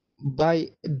 by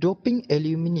doping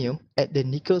aluminium at the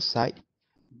nickel site,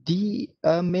 the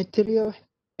material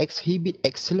exhibit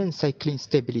excellent cycling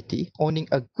stability, owning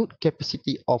a good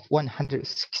capacity of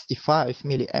 165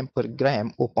 milliamp per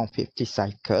gram upon 50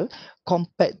 cycle,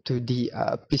 compared to the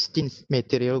pristine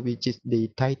material, which is the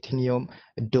titanium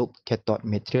doped cathode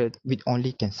material, which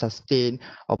only can sustain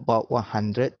about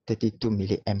 132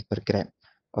 milliamp per gram.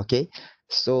 Okay,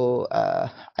 so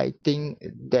I think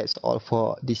that's all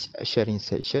for this sharing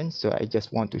session. So I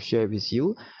just want to share with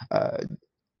you.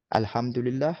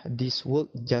 Alhamdulillah, this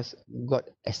work just got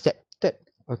accepted.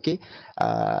 Okay,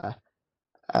 uh,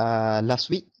 last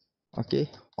week.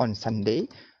 Okay, on Sunday,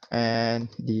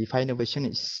 and the final version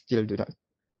is still do not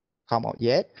come out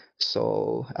yet.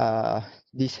 So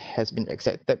this has been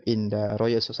accepted in the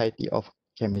Royal Society of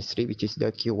Chemistry, which is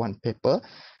the Q1 paper.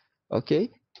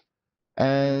 Okay,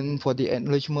 and for the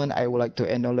acknowledgement, I would like to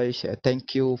acknowledge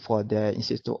thank you for the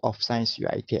Institute of Science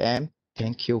UiTM.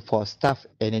 Thank you for Staff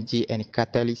Energy and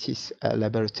Catalysis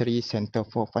Laboratory Center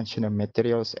for Functional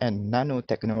Materials and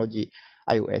Nanotechnology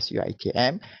IOS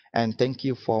UiTM. And thank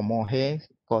you for Mohe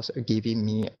for giving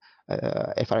me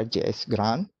FRJS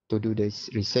grant to do this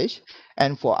research.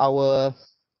 And for our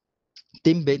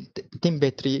team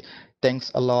battery,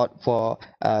 thanks a lot for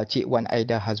Cik Wan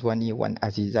Aida Hazwani Wan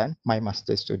Azizan, my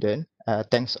master student.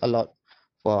 Thanks a lot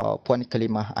for Puan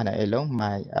Kalimah Ana Elong,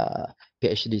 my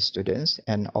PhD students,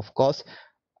 and of course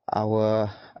our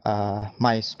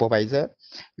my supervisor,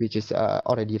 which is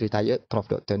already retired, Prof.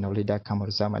 Dr. Nolida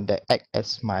Kamarzaman, that act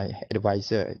as my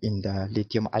advisor in the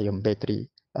lithium ion battery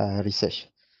research.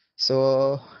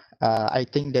 So I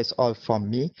think that's all from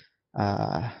me.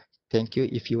 Thank you.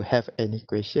 If you have any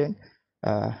question,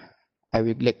 I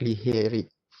will gladly hear it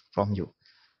from you.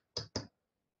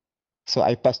 So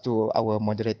I pass to our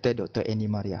moderator, Dr. Annie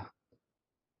Maria.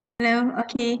 Hello,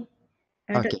 okay.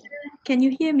 Okay. Doctor, can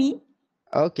you hear me?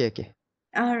 Okay.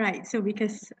 All right, so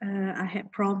because I had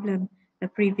problem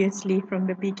previously from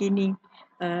the beginning,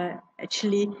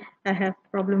 actually I have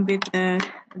problem with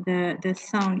the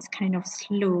sounds kind of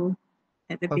slow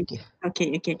at the beginning.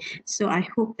 Okay. So I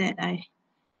hope that I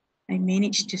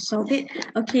managed to solve it.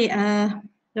 Okay,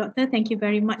 Doctor, thank you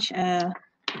very much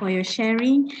for your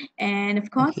sharing. And of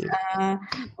course,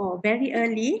 very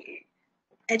early,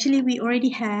 actually we already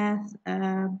have,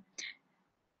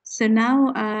 so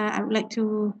now I would like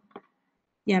to,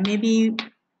 maybe,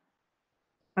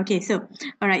 okay, so,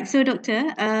 all right, so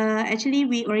Doctor, actually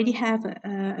we already have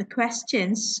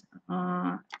questions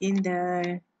in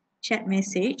the chat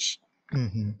message.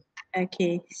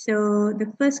 Okay, so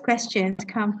the first questions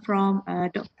come from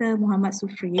Dr. Muhammad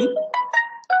Sufri.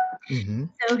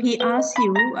 So he asks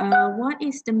you, what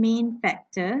is the main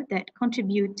factor that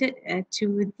contributed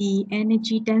to the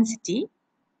energy density?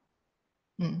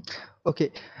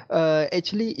 Okay,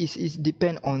 actually it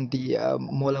depend on the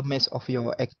molar mass of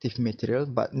your active material,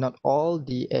 but not all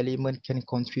the element can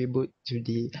contribute to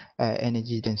the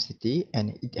energy density,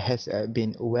 and it has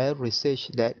been well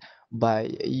researched that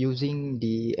by using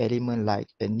the element like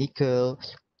nickel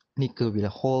will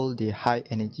hold the high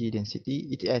energy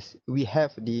density. We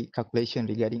have the calculation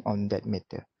regarding on that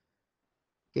matter.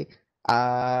 Okay,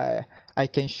 I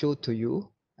can show to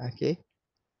you. Okay,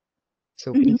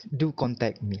 so please do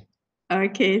contact me.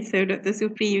 Okay, so Dr.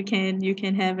 Supri, you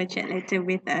can have a chat later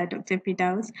with Dr.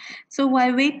 Firdaus. So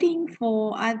while waiting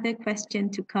for other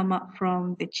questions to come up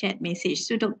from the chat message,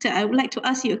 so Doctor, I would like to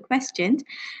ask you a question.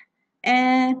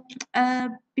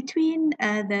 Between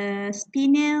the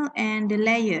spinel and the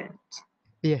layered.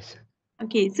 Yes.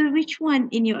 Okay, so which one,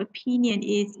 in your opinion,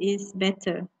 is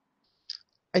better?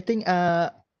 I think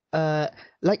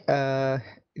like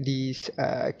these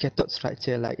cathode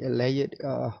structure like a layered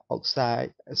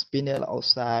oxide, a spinel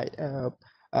oxide,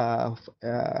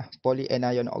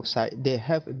 polyanion oxide, they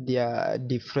have their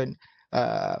different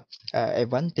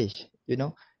advantage. You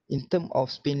know, in terms of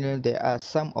spinel, there are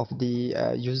some of the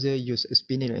user use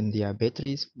spinel in their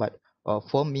batteries, but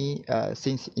for me,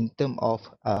 since in terms of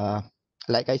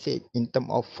like I said, in terms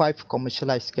of 5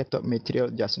 commercialized cathode material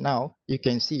just now, you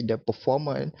can see the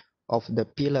performance of the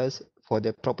pillars for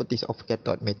the properties of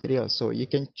cathode material. So you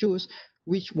can choose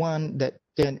which one that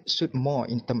can suit more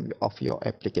in terms of your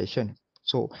application.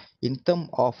 So in terms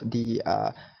of the,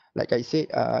 like I said,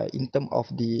 in terms of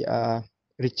the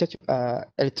recharge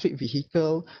electric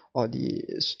vehicle or the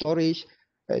storage,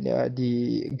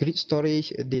 the grid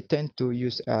storage, they tend to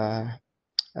use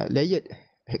layered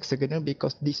hexagonal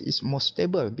because this is more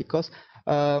stable, because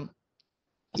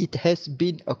it has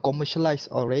been commercialized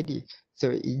already. So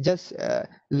it just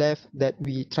left that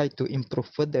we try to improve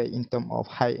further in terms of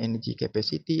high energy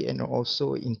capacity and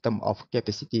also in terms of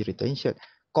capacity retention.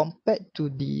 Compared to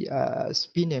the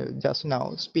spinel just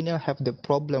now, spinel have the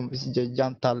problem with the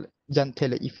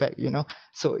Jantele effect, you know.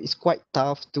 So it's quite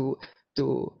tough to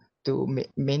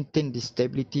maintain the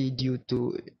stability due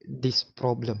to this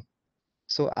problem.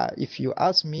 So if you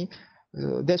ask me,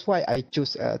 that's why I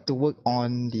choose to work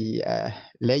on the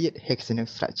layered hexagonal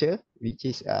structure, which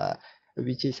is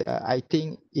I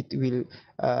think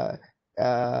uh,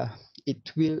 uh,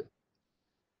 it will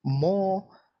more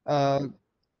uh,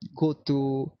 go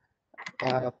to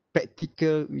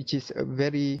practical, which is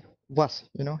very vast,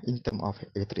 you know, in terms of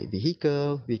electric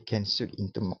vehicle. We can suit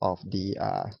in terms of the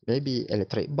maybe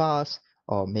electric bus,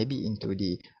 or maybe into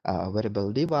the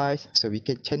wearable device. So we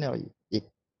can channel it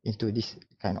into this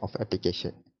kind of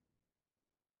application.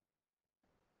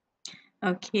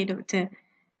 Okay, Doctor.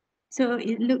 So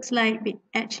it looks like we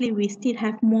still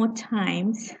have more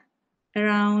times,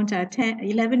 around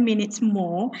 11 minutes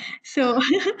more. So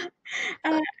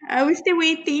uh, I was still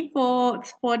waiting for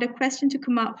the question to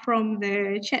come up from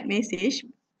the chat message.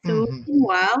 So Mm-hmm.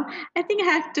 meanwhile, I think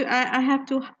I have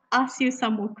to ask you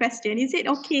some more question. Is it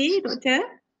okay, Doctor?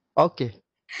 Okay.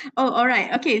 Oh, all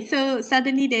right. Okay. So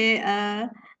suddenly there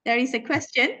is a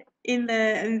question in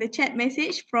the chat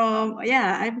message from,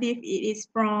 yeah, I believe it is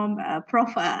from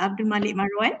Prof. Abdul Malik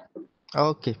Marwan.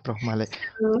 Okay, Prof. Malik.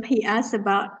 So he asked you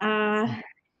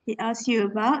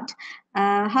about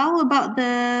how about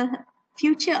the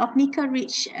future of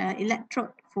nickel-rich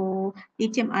electrode for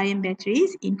lithium-ion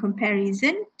batteries in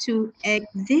comparison to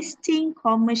existing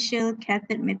commercial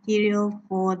cathode material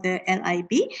for the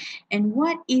LIB, and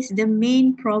what is the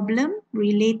main problem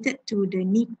related to the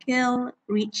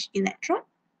nickel-rich electrode?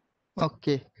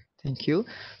 Okay, thank you.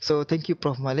 So thank you,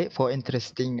 Prof. Malik, for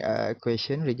interesting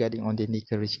question regarding on the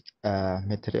nickel-rich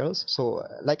materials. So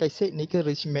like I said,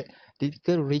 nickel-rich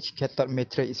cathode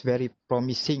material is very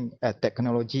promising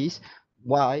technologies.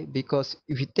 Why? Because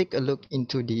if you take a look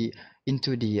into the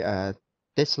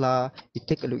Tesla, you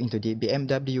take a look into the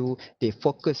BMW, they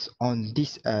focus on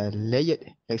this layered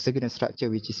hexagonal structure,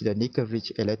 which is the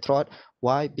nickel-rich electrode.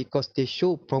 Why? Because they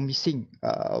show promising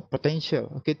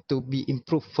potential, okay, to be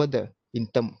improved further in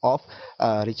terms of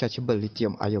rechargeable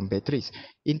lithium-ion batteries.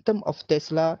 In terms of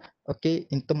Tesla, okay,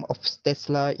 in terms of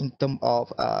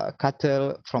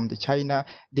Cathode from the China,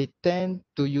 they tend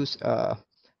to use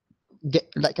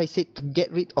like I said, to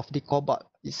get rid of the cobalt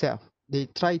itself. They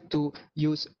try to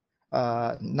use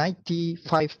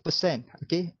 95%.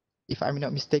 Okay, if I'm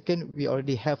not mistaken, we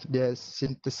already have the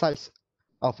synthesize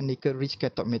of nickel-rich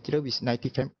cathode material with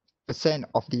 95%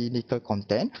 of the nickel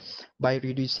content by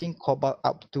reducing cobalt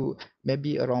up to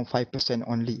maybe around 5%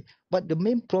 only. But the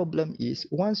main problem is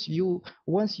once you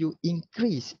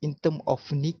increase in terms of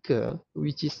nickel,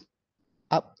 which is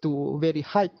up to very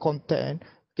high content,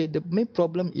 okay, the main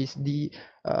problem is the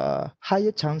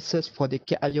higher chances for the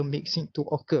cation mixing to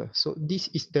occur. So this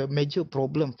is the major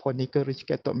problem for nickel-rich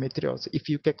cathode materials. If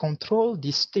you can control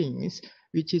these things,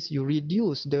 which is you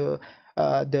reduce the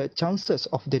chances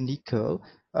of the nickel,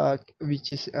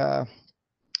 which is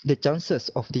the chances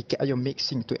of the cation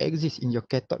mixing to exist in your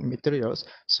cathode materials,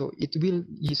 so it will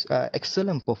use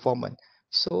excellent performance.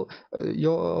 So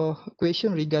your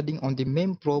question regarding on the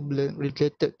main problem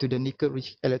related to the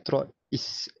nickel-rich electrode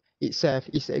is itself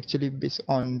is actually based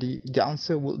on the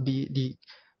answer would be the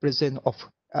presence of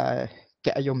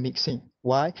cation mixing.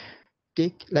 Why?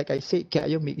 Okay, like I said,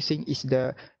 cation mixing is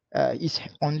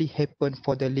only happen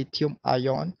for the lithium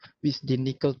ion with the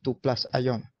nickel 2 plus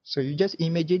ion. So you just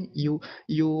imagine you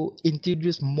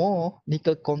introduce more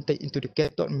nickel content into the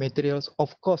cathode materials.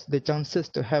 Of course, the chances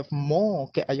to have more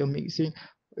cation mixing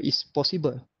is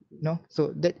possible. You know,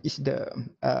 so that is the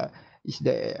uh,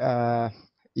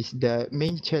 is the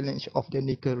main challenge of the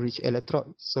nickel-rich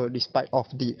electrode. So despite of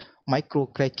the micro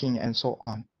cracking and so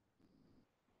on.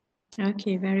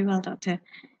 Okay, very well, Doctor.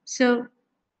 So,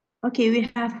 okay, we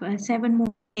have 7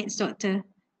 more minutes, Doctor.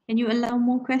 Can you allow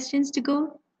more questions to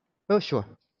go? Oh, sure.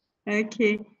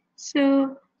 Okay.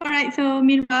 So, all right. So,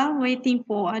 meanwhile, waiting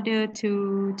for other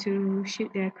to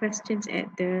shoot their questions at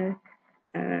the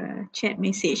chat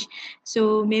message.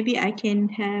 So maybe I can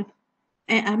have,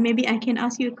 maybe I can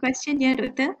ask you a question, yeah,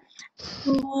 Doctor.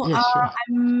 So, Yes, sure.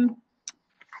 I'm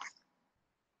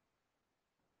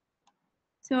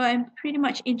I'm pretty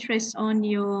much interested on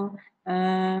your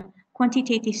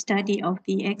quantitative study of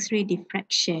the X-ray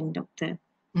diffraction, Doctor.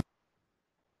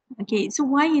 Okay, so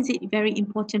why is it very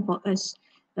important for us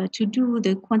to do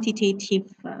the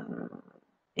quantitative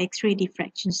X-ray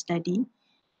diffraction study?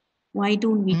 Why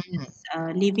don't we Mm. just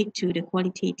leave it to the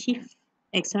qualitative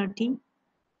XRD?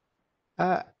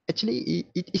 Actually,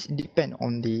 it is depend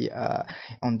on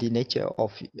the nature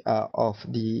of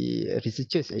the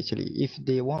researchers. Actually, if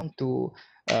they want to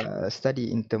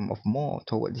study in terms of more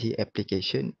toward the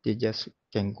application, they just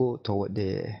can go toward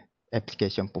the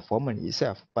application performance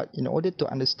itself. But in order to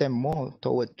understand more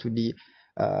toward to the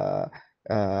uh,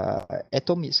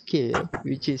 atomic scale,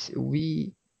 which is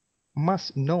we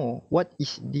must know what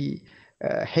is the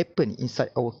happen inside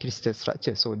our crystal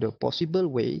structure. So the possible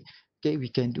way, okay, we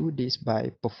can do this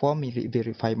by performing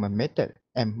refinement method,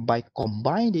 and by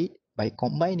combine it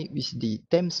with the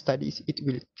TEM studies, it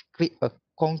will create a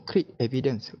concrete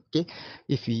evidence. Okay,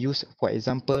 if we use, for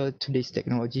example, today's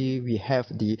technology, we have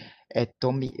the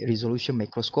atomic resolution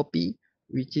microscopy,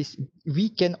 which is we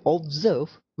can observe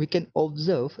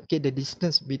okay the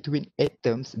distance between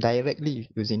atoms directly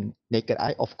using naked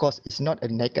eye. Of course, it's not a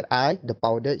naked eye, the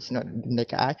powder is not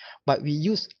naked eye, but we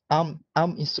use arm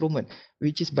instrument,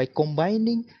 which is by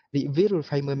combining the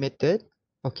refinement method.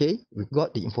 Okay, we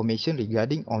got the information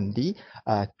regarding on the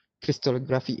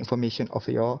crystallography information of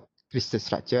your crystal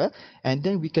structure, and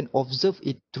then we can observe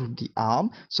it through the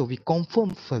arm, so we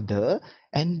confirm further.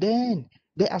 And then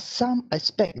there are some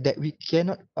aspects that we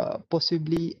cannot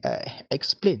possibly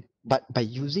explain, but by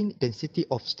using density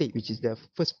of state, which is the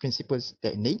first principles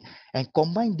technique, and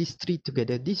combine these three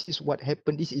together, this is what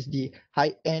happened. This is the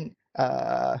high-end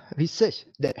research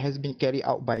that has been carried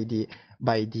out by the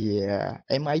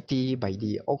MIT, by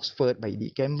the Oxford, by the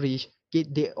Cambridge. Okay,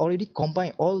 they already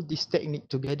combine all this technique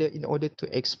together in order to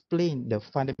explain the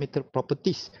fundamental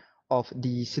properties of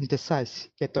the synthesized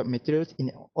cathode materials, in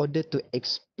order to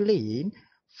explain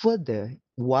further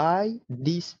why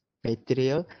this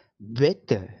material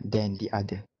better than the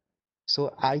other.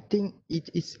 So I think it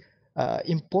is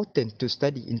important to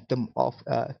study in terms of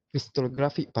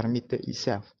crystallographic parameter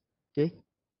itself. Okay.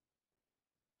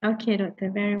 Okay,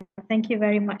 Doctor. Thank you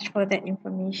very much for that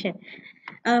information.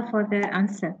 For the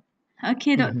answer.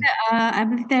 Okay, Mhm. Doctor. I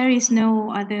believe there is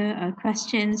no other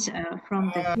questions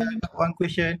from the team. One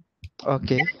question,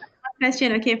 Okay. One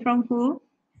question. Okay, from who?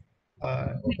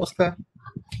 Oscar.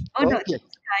 Oh, Doctor. Okay.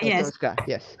 Dr. Yes. Oscar,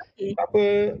 yes. Okay. Apa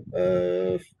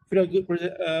Fira,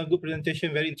 good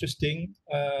presentation, very interesting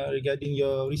regarding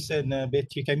your recent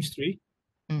battery chemistry.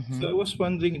 So I Mm-hmm. was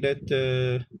wondering that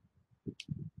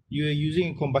you are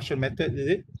using a combustion method, is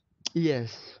it?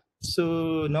 Yes.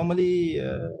 So normally,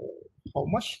 how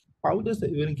much powders that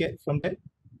you will get from that?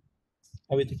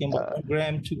 Are we talking about Uh, 1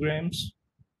 gram, 2 grams?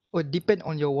 depend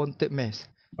on your wanted mass.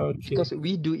 Okay. Because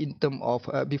we do in term of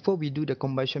before we do the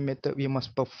combustion method, we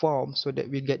must perform so that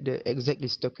we get the exact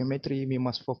stoichiometry. We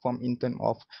must perform in term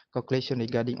of calculation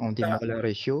regarding on the molar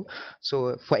ratio.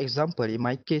 So for example, in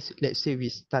my case, let's say we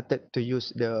started to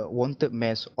use the wanted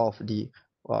mass of the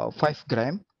 5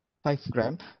 gram.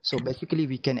 So basically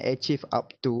we can achieve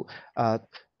up to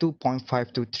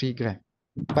 2.5 to 3 gram,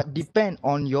 but depend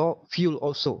on your fuel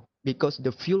also, because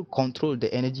the fuel control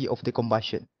the energy of the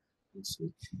combustion.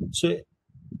 So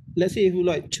let's say if you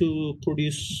like to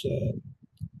produce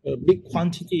a big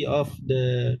quantity of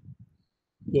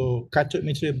your cathode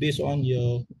material based on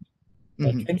your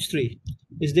Mhm. chemistry,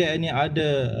 is there any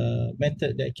other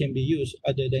method that can be used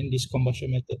other than this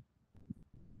combustion method?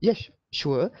 Yes,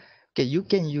 sure. Okay, you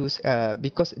can use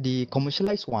because the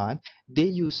commercialized one, they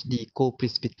use the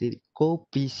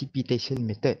co-precipitation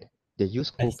method. They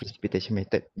use I see. co-precipitation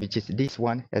method, which is this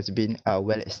one has been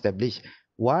well established.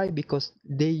 Why? Because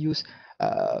they use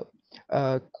uh,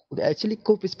 uh, actually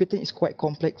co-precipitation is quite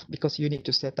complex, because you need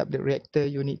to set up the reactor,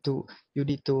 you need to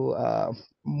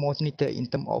monitor in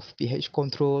terms of pH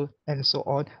control and so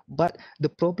on. But the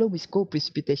problem with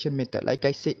co-precipitation method, like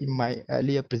I said in my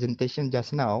earlier presentation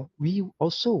just now, we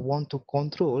also want to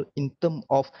control in terms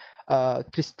of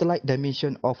crystallite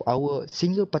dimension of our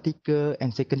single particle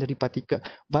and secondary particle.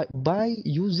 But by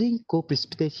using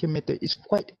co-precipitation method, it's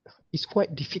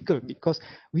quite difficult, because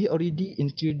we already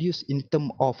introduced in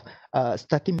terms of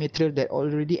starting material that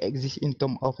already exists in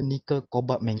terms of nickel,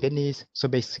 cobalt, manganese. So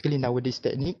basically nowadays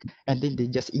technique, and then they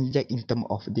just inject in terms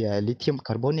of their lithium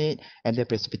carbonate, and then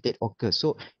precipitate occurs.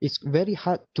 So it's very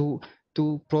hard to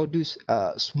produce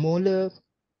a smaller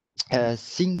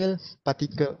single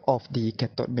particle of the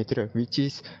cathode material, which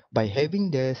is by having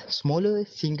the smaller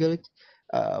single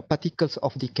particles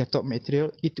of the cathode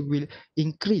material, it will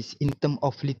increase in terms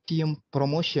of lithium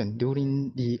promotion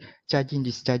during the charging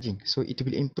discharging. So it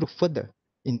will improve further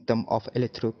in terms of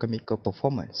electrochemical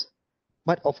performance.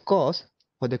 But of course,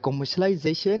 for the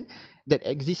commercialization that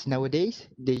exists nowadays,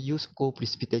 they use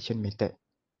co-precipitation method.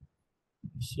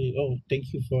 See. Oh,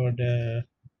 thank you for the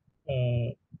uh,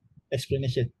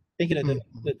 explanation. Thank you, Dr. Mhm.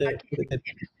 Dr. Okay. Dr. Thank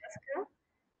you, Dr. Oscar.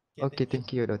 Okay, Okay. Okay, thank you.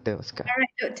 thank you, Dr. Oscar. All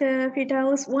right, Dr.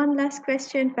 Firdaus, one last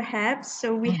question perhaps.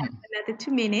 So we have Mhm. another 2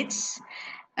 minutes.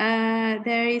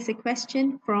 There is a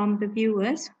question from the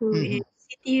viewers who is Mhm.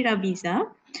 Siti Rabiza.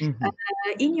 Mhm.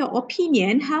 In your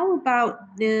opinion, how about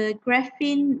the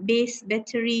graphene-based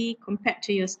battery compared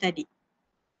to your study?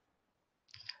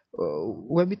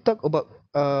 When we talk about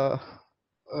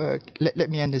let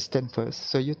me understand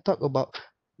first. So you talk about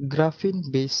graphene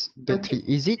based Okay. battery.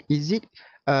 Is it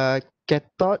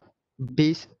cathode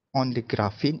based on the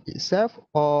graphene itself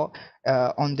or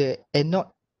on the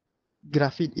anode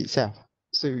graphene itself?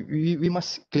 So we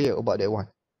must clear about that one.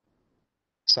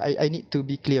 So I need to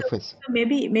be clear first. So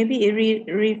maybe it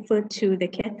refer to the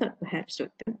cathode, perhaps,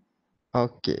 Doctor.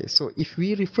 Okay, so if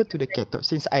we refer to the cathode,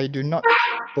 since I do not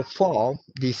perform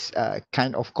this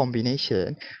kind of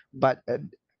combination, but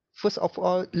first of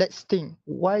all, let's think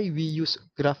why we use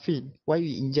graphene, why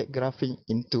we inject graphene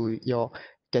into your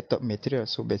cathode material.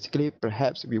 So basically,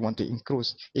 perhaps we want to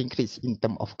increase in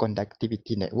term of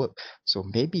conductivity network. So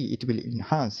maybe it will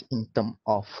enhance in term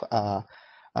of uh,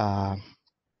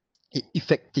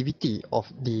 effectivity of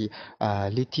the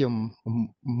lithium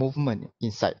movement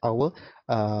inside our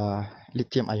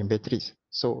lithium ion batteries.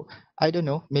 So I don't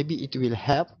know, maybe it will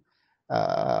help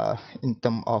in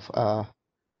terms of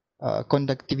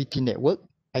conductivity network,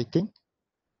 I think.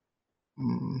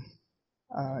 Mm,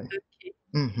 uh, Okay.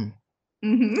 mhm.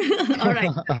 All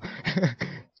right.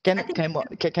 I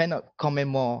think Cannot comment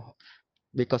more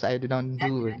because I do not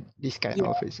do this kind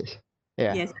yeah, of research.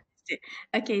 Yeah. yes, understood.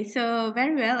 Okay, so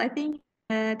very well. I think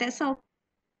that's all.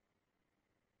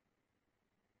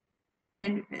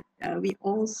 And we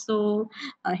also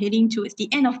heading towards the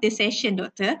end of the session,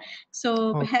 Doctor.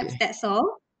 So perhaps Okay. that's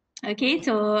all. Okay,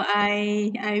 so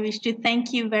I wish to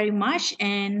thank you very much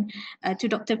and to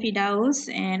Dr. Firdaus,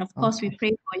 and of course we Okay.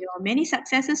 pray for your many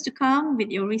successes to come with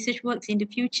your research works in the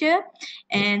future.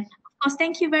 Yeah. And of course,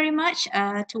 thank you very much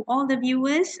to all the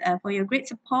viewers for your great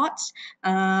support.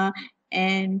 Uh,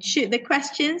 and shoot the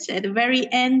questions at the very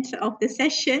end of the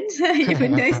session,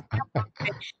 even though it's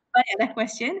not a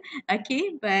question.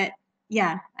 Okay, but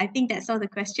yeah, I think that's all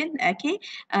the question. Okay,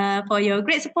 for your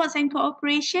great support and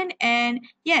cooperation. And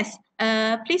yes,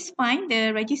 please find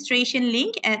the registration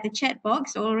link at the chat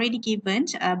box already given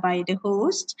by the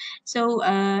host. So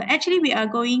actually, we are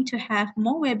going to have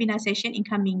more webinar session in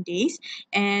coming days,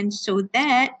 and so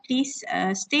that please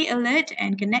stay alert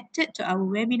and connected to our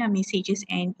webinar messages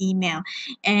and email.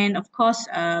 And of course,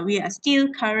 we are still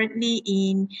currently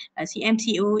in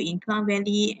CMCO in Klang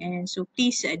Valley, and so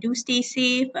please do stay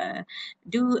safe.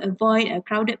 Do avoid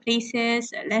crowded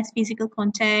places, less physical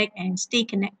contact, and stay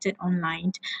connected online.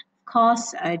 Of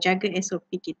course, jaga SOP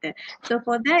kita. So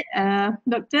for that,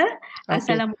 Doktor, Okay.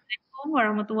 Assalamualaikum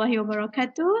warahmatullahi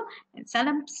wabarakatuh. And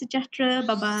salam sejahtera.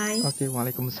 Bye-bye. Okay.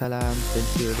 Waalaikumsalam. Thank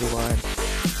you, everyone.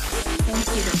 Thank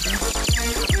you,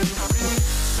 Doktor.